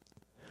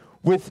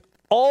with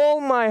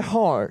all my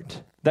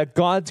heart that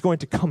God's going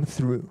to come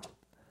through,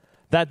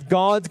 that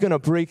God's going to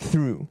break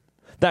through,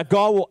 that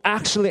God will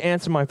actually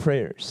answer my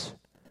prayers?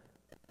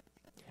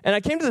 And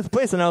I came to this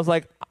place and I was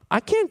like,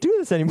 I can't do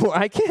this anymore.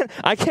 I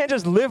can't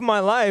just live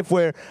my life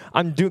where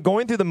I'm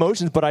going through the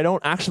motions, but I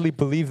don't actually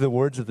believe the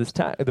words of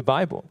the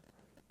Bible.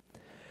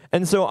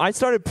 And so I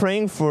started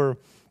praying for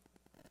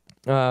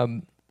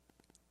maybe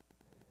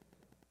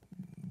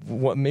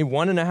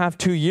 1.5,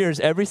 2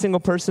 years. Every single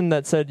person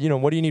that said,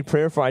 what do you need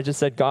prayer for? I just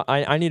said, God,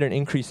 I need an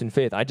increase in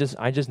faith. I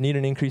just need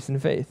an increase in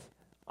faith.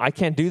 I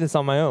can't do this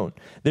on my own.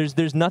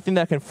 There's nothing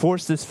that can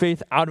force this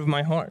faith out of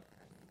my heart.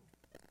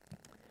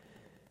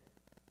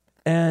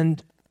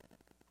 And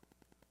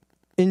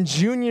in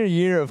junior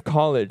year of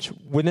college,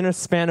 within a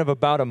span of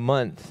about a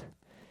month,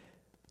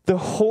 the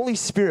Holy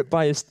Spirit,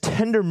 by His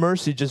tender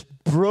mercy, just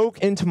broke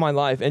into my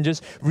life and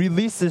just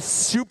released this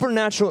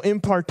supernatural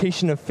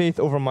impartation of faith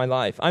over my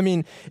life. I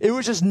mean, it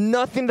was just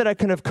nothing that I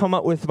could have come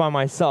up with by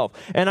myself.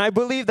 And I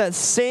believe that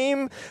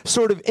same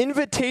sort of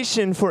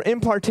invitation for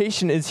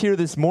impartation is here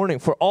this morning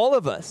for all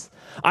of us.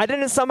 I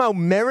didn't somehow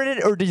merit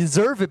it or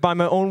deserve it by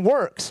my own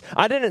works.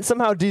 I didn't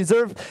somehow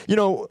deserve,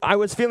 I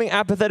was feeling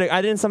apathetic.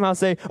 I didn't somehow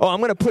say, I'm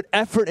going to put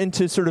effort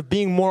into sort of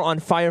being more on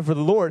fire for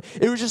the Lord.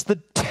 It was just the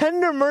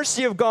tender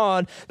mercy of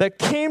God that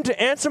came to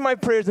answer my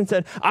prayers and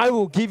said, I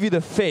will give you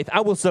the faith.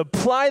 I will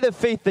supply the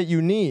faith that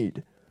you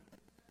need.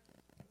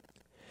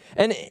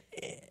 And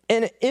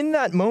in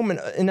that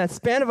moment, in that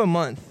span of a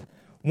month,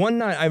 one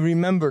night I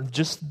remember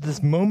just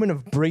this moment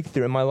of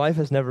breakthrough, and my life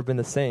has never been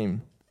the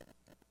same.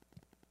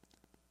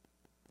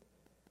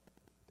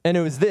 And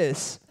it was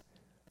this.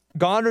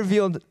 God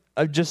revealed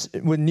just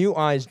with new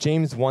eyes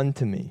James 1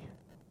 to me.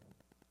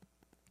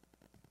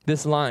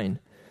 This line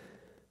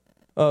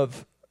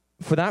of,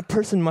 for that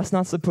person must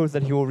not suppose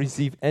that he will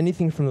receive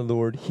anything from the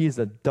Lord. He is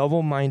a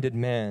double-minded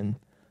man,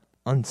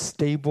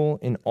 unstable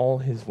in all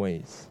his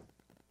ways.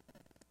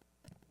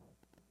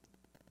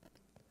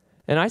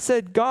 And I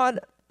said, God,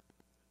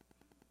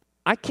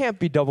 I can't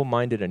be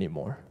double-minded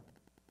anymore.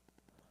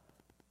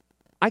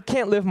 I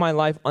can't live my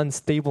life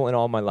unstable in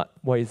all my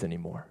ways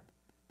anymore.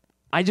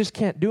 I just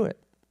can't do it.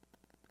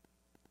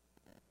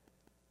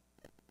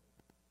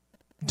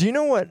 Do you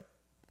know what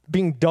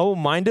being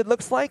double-minded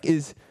looks like?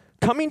 Is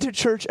coming to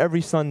church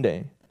every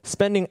Sunday,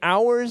 spending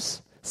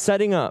hours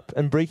setting up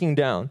and breaking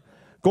down,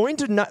 going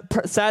to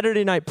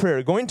Saturday night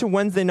prayer, going to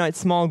Wednesday night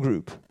small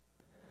group,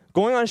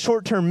 going on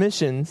short-term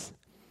missions,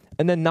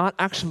 and then not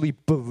actually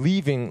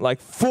believing, like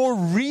for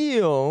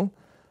real,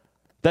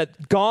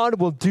 that God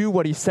will do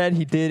what He said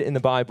He did in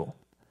the Bible.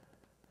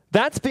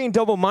 That's being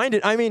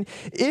double-minded. I mean,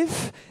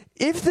 if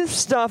this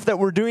stuff that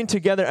we're doing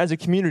together as a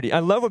community, I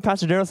love what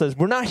Pastor Darrell says,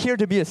 we're not here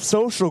to be a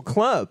social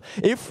club.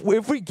 If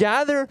we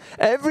gather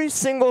every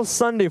single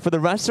Sunday for the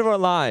rest of our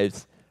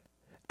lives,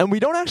 and we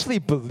don't actually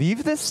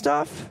believe this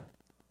stuff,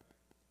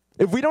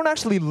 if we don't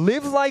actually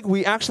live like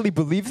we actually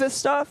believe this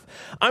stuff,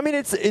 I mean,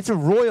 it's a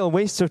royal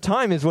waste of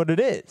time is what it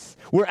is.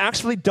 We're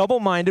actually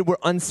double-minded. We're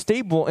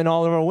unstable in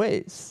all of our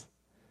ways.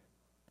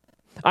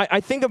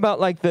 I think about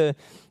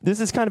this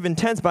is kind of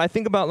intense, but I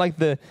think about like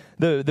the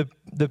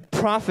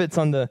prophets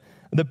the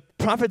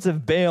prophets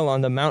of Baal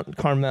on the Mount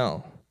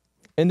Carmel.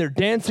 And they're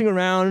dancing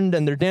around,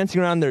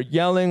 they're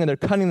yelling, and they're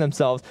cutting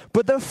themselves.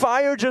 But the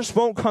fire just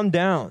won't come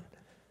down.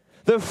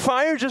 The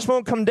fire just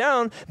won't come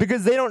down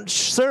because they don't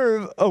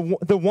serve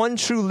the one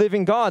true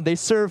living God. They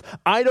serve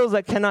idols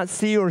that cannot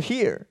see or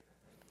hear.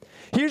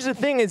 Here's the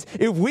thing is,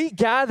 if we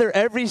gather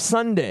every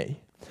Sunday,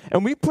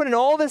 and we put in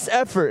all this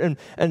effort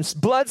and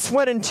blood,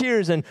 sweat, and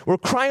tears, and we're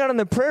crying out in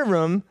the prayer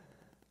room,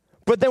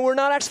 but then we're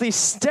not actually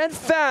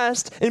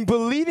steadfast in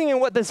believing in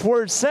what this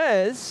word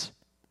says,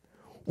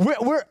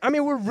 we're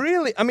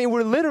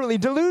literally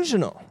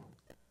delusional.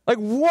 Like,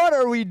 what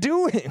are we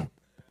doing?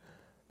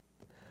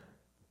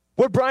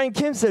 What Brian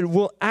Kim said,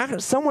 will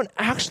someone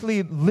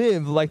actually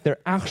live like they're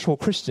actual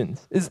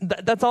Christians?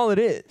 That's all it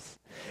is.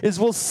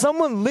 Will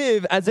someone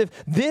live as if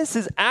this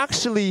is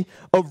actually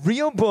a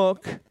real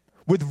book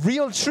with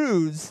real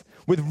truths,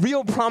 with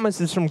real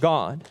promises from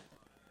God?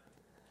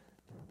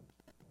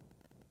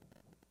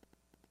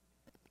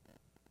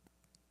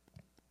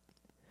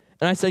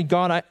 And I said,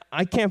 God,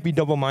 I can't be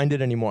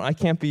double-minded anymore. I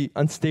can't be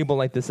unstable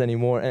like this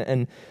anymore.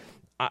 And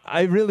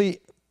I really,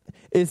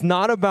 is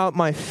not about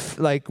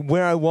like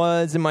where I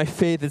was in my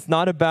faith. It's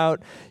not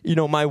about,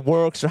 my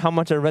works or how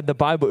much I read the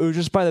Bible. It was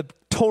just by the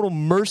total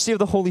mercy of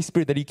the Holy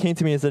Spirit that he came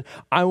to me and said,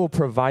 I will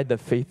provide the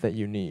faith that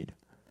you need.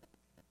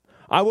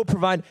 I will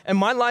provide. And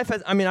my life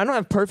I don't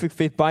have perfect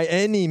faith by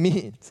any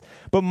means,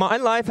 but my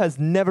life has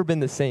never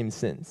been the same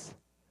since.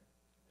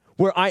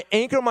 Where I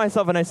anchor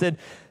myself and I said,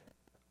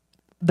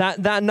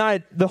 that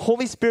night, the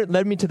Holy Spirit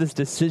led me to this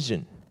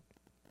decision.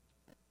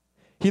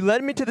 He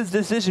led me to this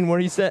decision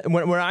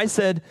where I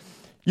said,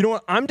 you know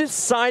what, I'm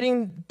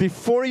deciding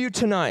before you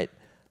tonight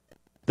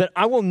that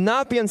I will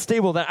not be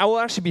unstable, that I will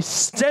actually be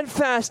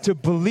steadfast to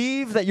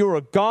believe that you're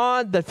a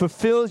God that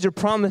fulfills your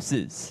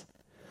promises.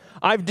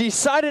 I've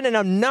decided and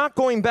I'm not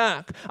going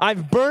back.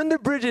 I've burned the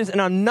bridges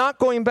and I'm not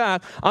going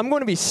back. I'm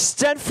going to be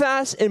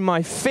steadfast in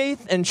my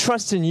faith and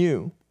trust in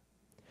you.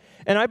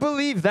 And I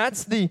believe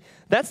that's the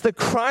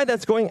cry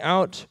that's going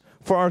out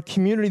for our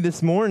community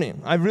this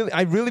morning. I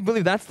really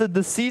believe that's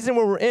the season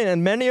where we're in.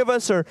 And many of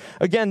us are,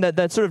 again,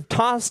 that sort of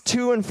tossed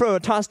to and fro.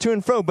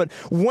 But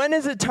when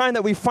is it time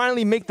that we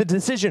finally make the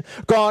decision?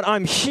 God,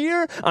 I'm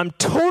here. I'm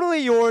totally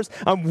yours.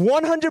 I'm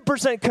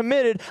 100%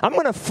 committed. I'm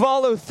going to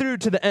follow through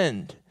to the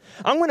end.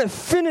 I'm going to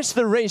finish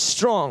the race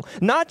strong.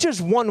 Not just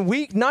 1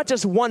 week, not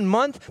just 1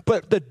 month,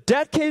 but the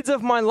decades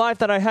of my life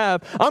that I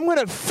have. I'm going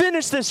to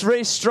finish this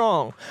race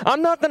strong.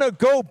 I'm not going to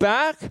go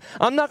back.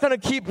 I'm not going to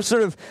keep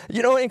sort of,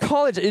 in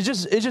college, it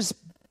just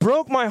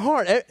broke my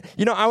heart.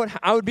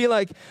 I would be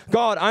like,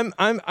 God,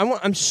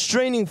 I'm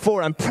straining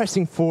forward. I'm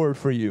pressing forward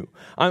for you.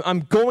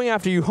 I'm going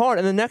after you hard.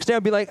 And the next day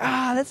I'd be like,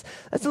 that's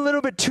a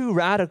little bit too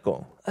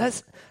radical.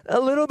 That's a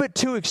little bit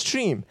too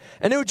extreme.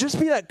 And it would just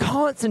be that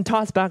constant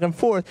toss back and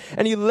forth.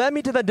 And he led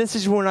me to that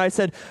decision when I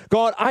said,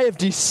 God, I have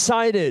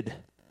decided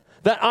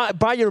that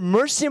by your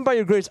mercy and by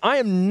your grace, I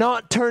am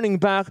not turning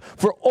back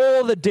for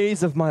all the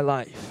days of my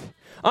life.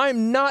 I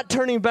am not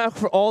turning back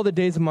for all the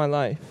days of my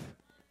life.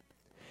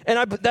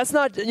 And that's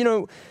not,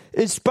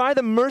 it's by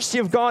the mercy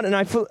of God. And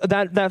I feel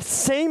that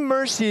same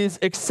mercy is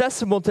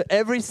accessible to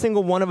every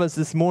single one of us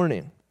this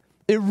morning.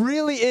 It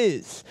really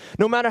is.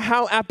 No matter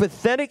how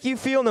apathetic you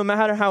feel, no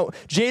matter how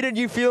jaded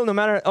you feel, no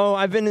matter,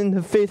 I've been in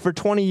the faith for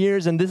 20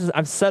 years and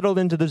I've settled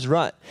into this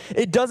rut.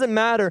 It doesn't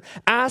matter.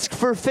 Ask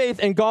for faith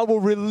and God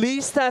will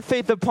release that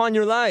faith upon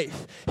your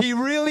life. He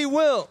really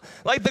will.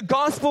 Like the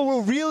gospel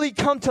will really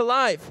come to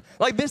life.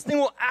 Like this thing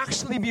will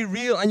actually be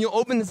real and you'll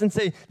open this and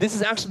say, this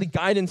is actually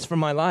guidance for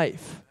my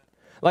life.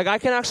 Like I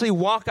can actually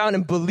walk out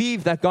and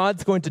believe that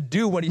God's going to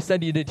do what he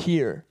said he did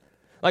here.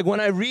 Like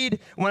when I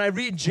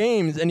read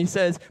James and he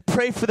says,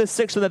 pray for the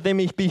sick so that they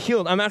may be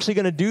healed, I'm actually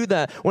going to do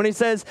that. When he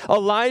says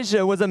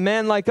Elijah was a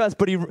man like us,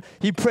 but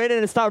he prayed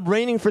and it stopped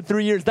raining for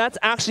 3 years, that's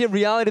actually a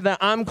reality that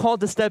I'm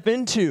called to step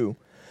into.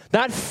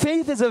 That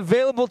faith is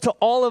available to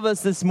all of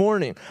us this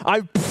morning.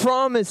 I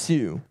promise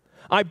you.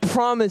 I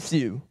promise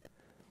you.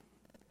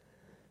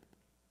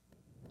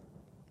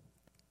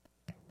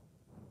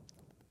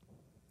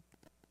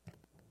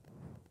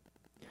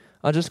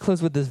 I'll just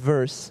close with this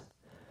verse,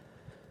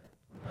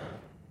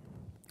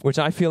 which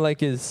I feel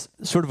like is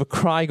sort of a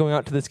cry going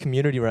out to this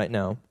community right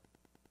now.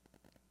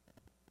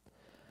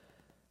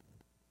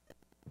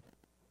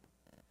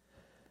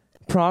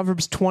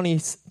 Proverbs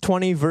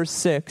 20 verse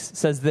 6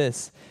 says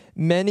this,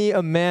 many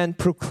a man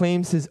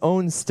proclaims his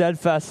own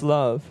steadfast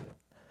love,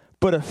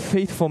 but a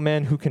faithful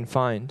man who can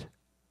find.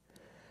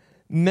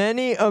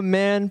 Many a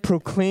man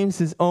proclaims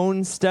his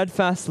own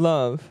steadfast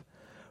love,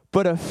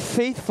 but a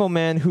faithful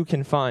man who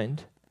can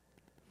find.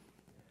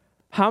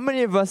 How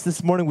many of us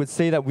this morning would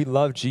say that we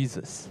love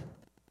Jesus?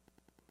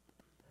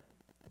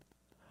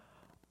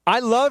 I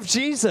love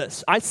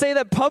Jesus. I say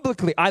that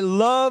publicly. I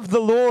love the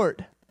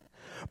Lord.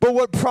 But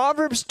what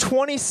Proverbs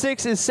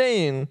 26 is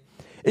saying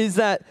is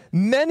that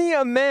many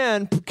a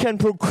man can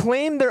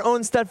proclaim their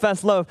own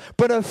steadfast love,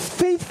 but a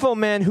faithful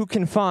man who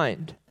can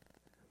find.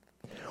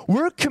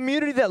 We're a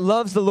community that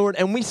loves the Lord,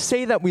 and we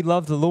say that we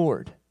love the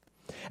Lord.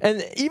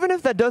 And even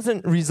if that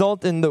doesn't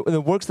result in the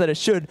works that it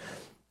should,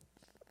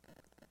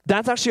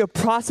 that's actually a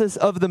process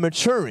of the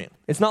maturing.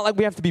 It's not like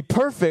we have to be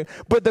perfect,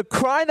 but the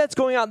cry that's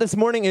going out this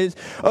morning is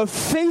a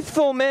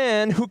faithful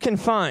man who can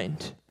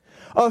find.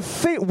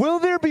 Will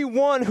there be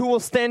one who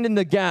will stand in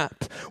the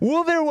gap?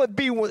 Will there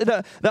be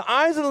the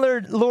eyes of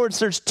the Lord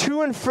search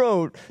to and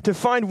fro to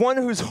find one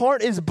whose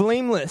heart is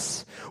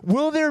blameless?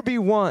 Will there be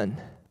one?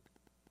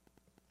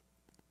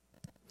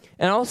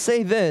 And I'll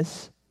say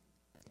this.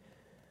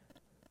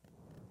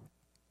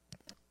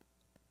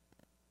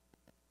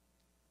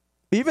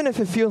 Even if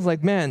it feels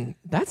like, man,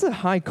 that's a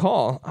high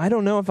call. I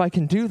don't know if I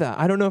can do that.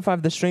 I don't know if I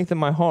have the strength in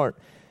my heart.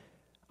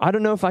 I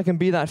don't know if I can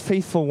be that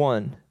faithful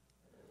one.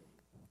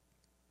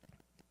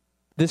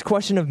 This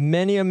question of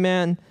many a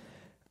man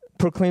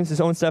proclaims his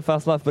own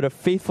steadfast love, but a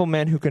faithful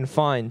man who can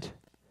find.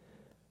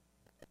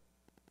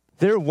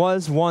 There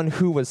was one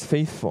who was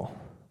faithful.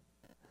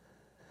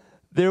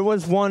 There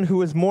was one who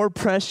was more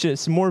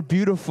precious, more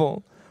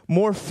beautiful,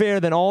 more fair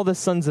than all the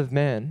sons of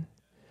man.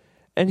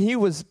 And he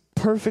was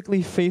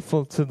perfectly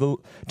faithful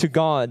to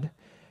God.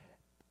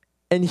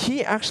 And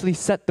he actually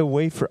set the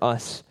way for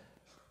us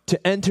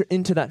to enter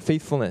into that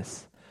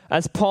faithfulness.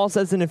 As Paul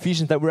says in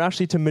Ephesians, that we're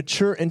actually to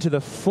mature into the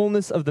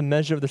fullness of the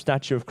measure of the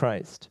stature of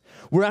Christ.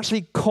 We're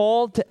actually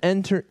called to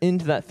enter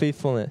into that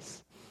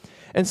faithfulness.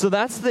 And so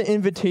that's the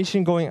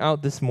invitation going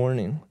out this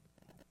morning.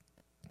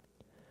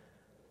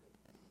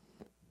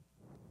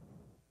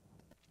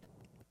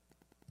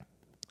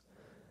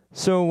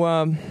 So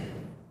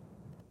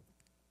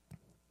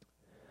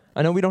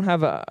I know we don't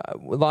have a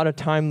lot of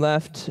time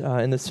left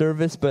in the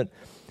service, but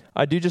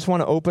I do just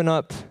want to open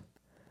up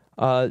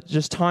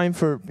just time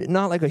for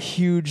not like a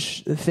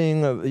huge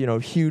thing of,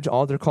 huge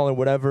altar call or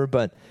whatever,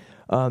 but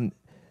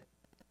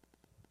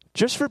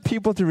just for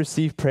people to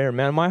receive prayer.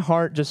 Man, my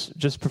heart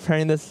just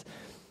preparing this,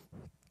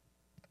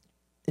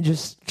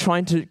 just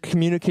trying to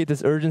communicate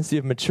this urgency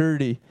of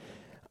maturity.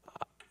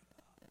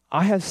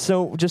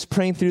 Just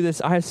praying through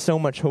this, I have so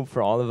much hope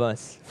for all of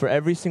us, for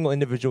every single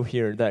individual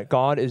here, that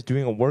God is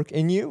doing a work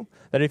in you,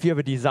 that if you have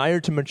a desire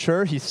to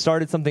mature, He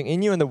started something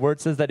in you, and the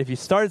Word says that if He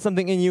started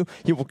something in you,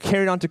 He will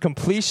carry it on to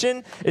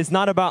completion. It's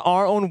not about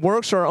our own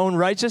works or our own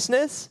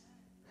righteousness.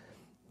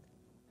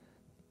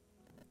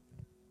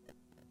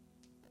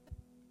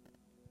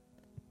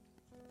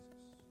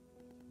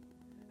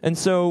 And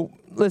so,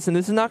 listen,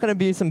 this is not going to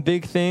be some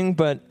big thing,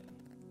 but,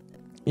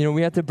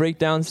 we have to break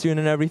down soon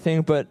and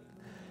everything, but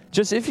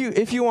just if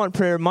you want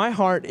prayer, my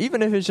heart,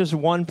 even if it's just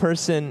one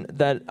person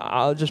that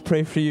I'll just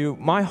pray for you,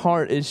 my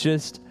heart is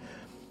just,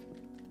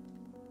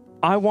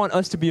 I want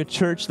us to be a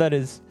church that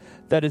is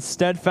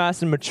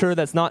steadfast and mature,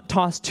 that's not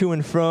tossed to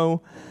and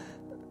fro.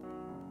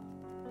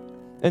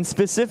 And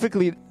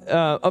specifically,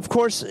 of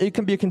course, it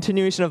can be a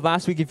continuation of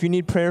last week. If you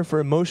need prayer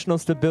for emotional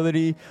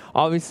stability,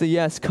 obviously,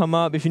 yes, come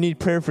up. If you need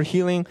prayer for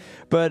healing.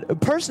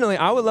 But personally,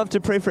 I would love to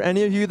pray for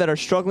any of you that are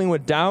struggling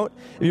with doubt.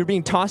 If you're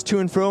being tossed to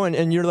and fro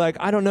and you're like,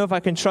 I don't know if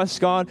I can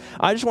trust God.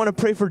 I just want to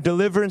pray for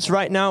deliverance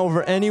right now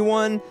over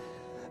anyone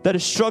that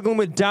is struggling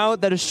with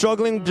doubt, that is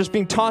struggling just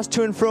being tossed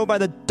to and fro by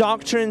the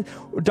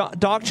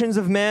doctrines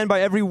of man,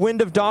 by every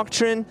wind of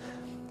doctrine.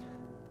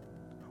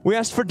 We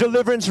ask for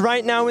deliverance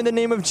right now in the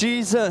name of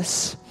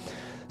Jesus.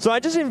 So I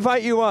just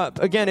invite you up.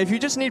 Again, if you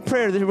just need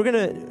prayer, we're going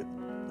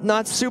to,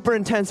 not super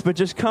intense, but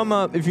just come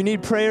up. If you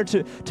need prayer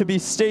to be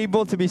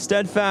stable, to be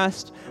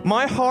steadfast.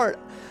 My heart,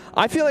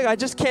 I feel like I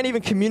just can't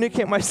even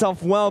communicate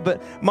myself well,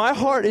 but my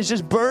heart is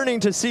just burning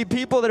to see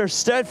people that are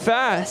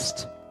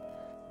steadfast,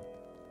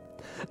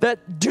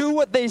 that do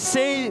what they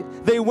say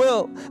they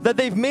will, that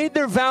they've made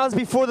their vows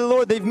before the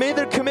Lord, they've made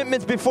their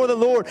commitments before the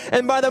Lord,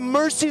 and by the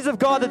mercies of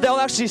God, that they'll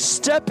actually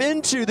step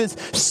into this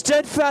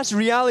steadfast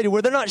reality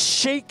where they're not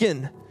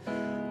shaken.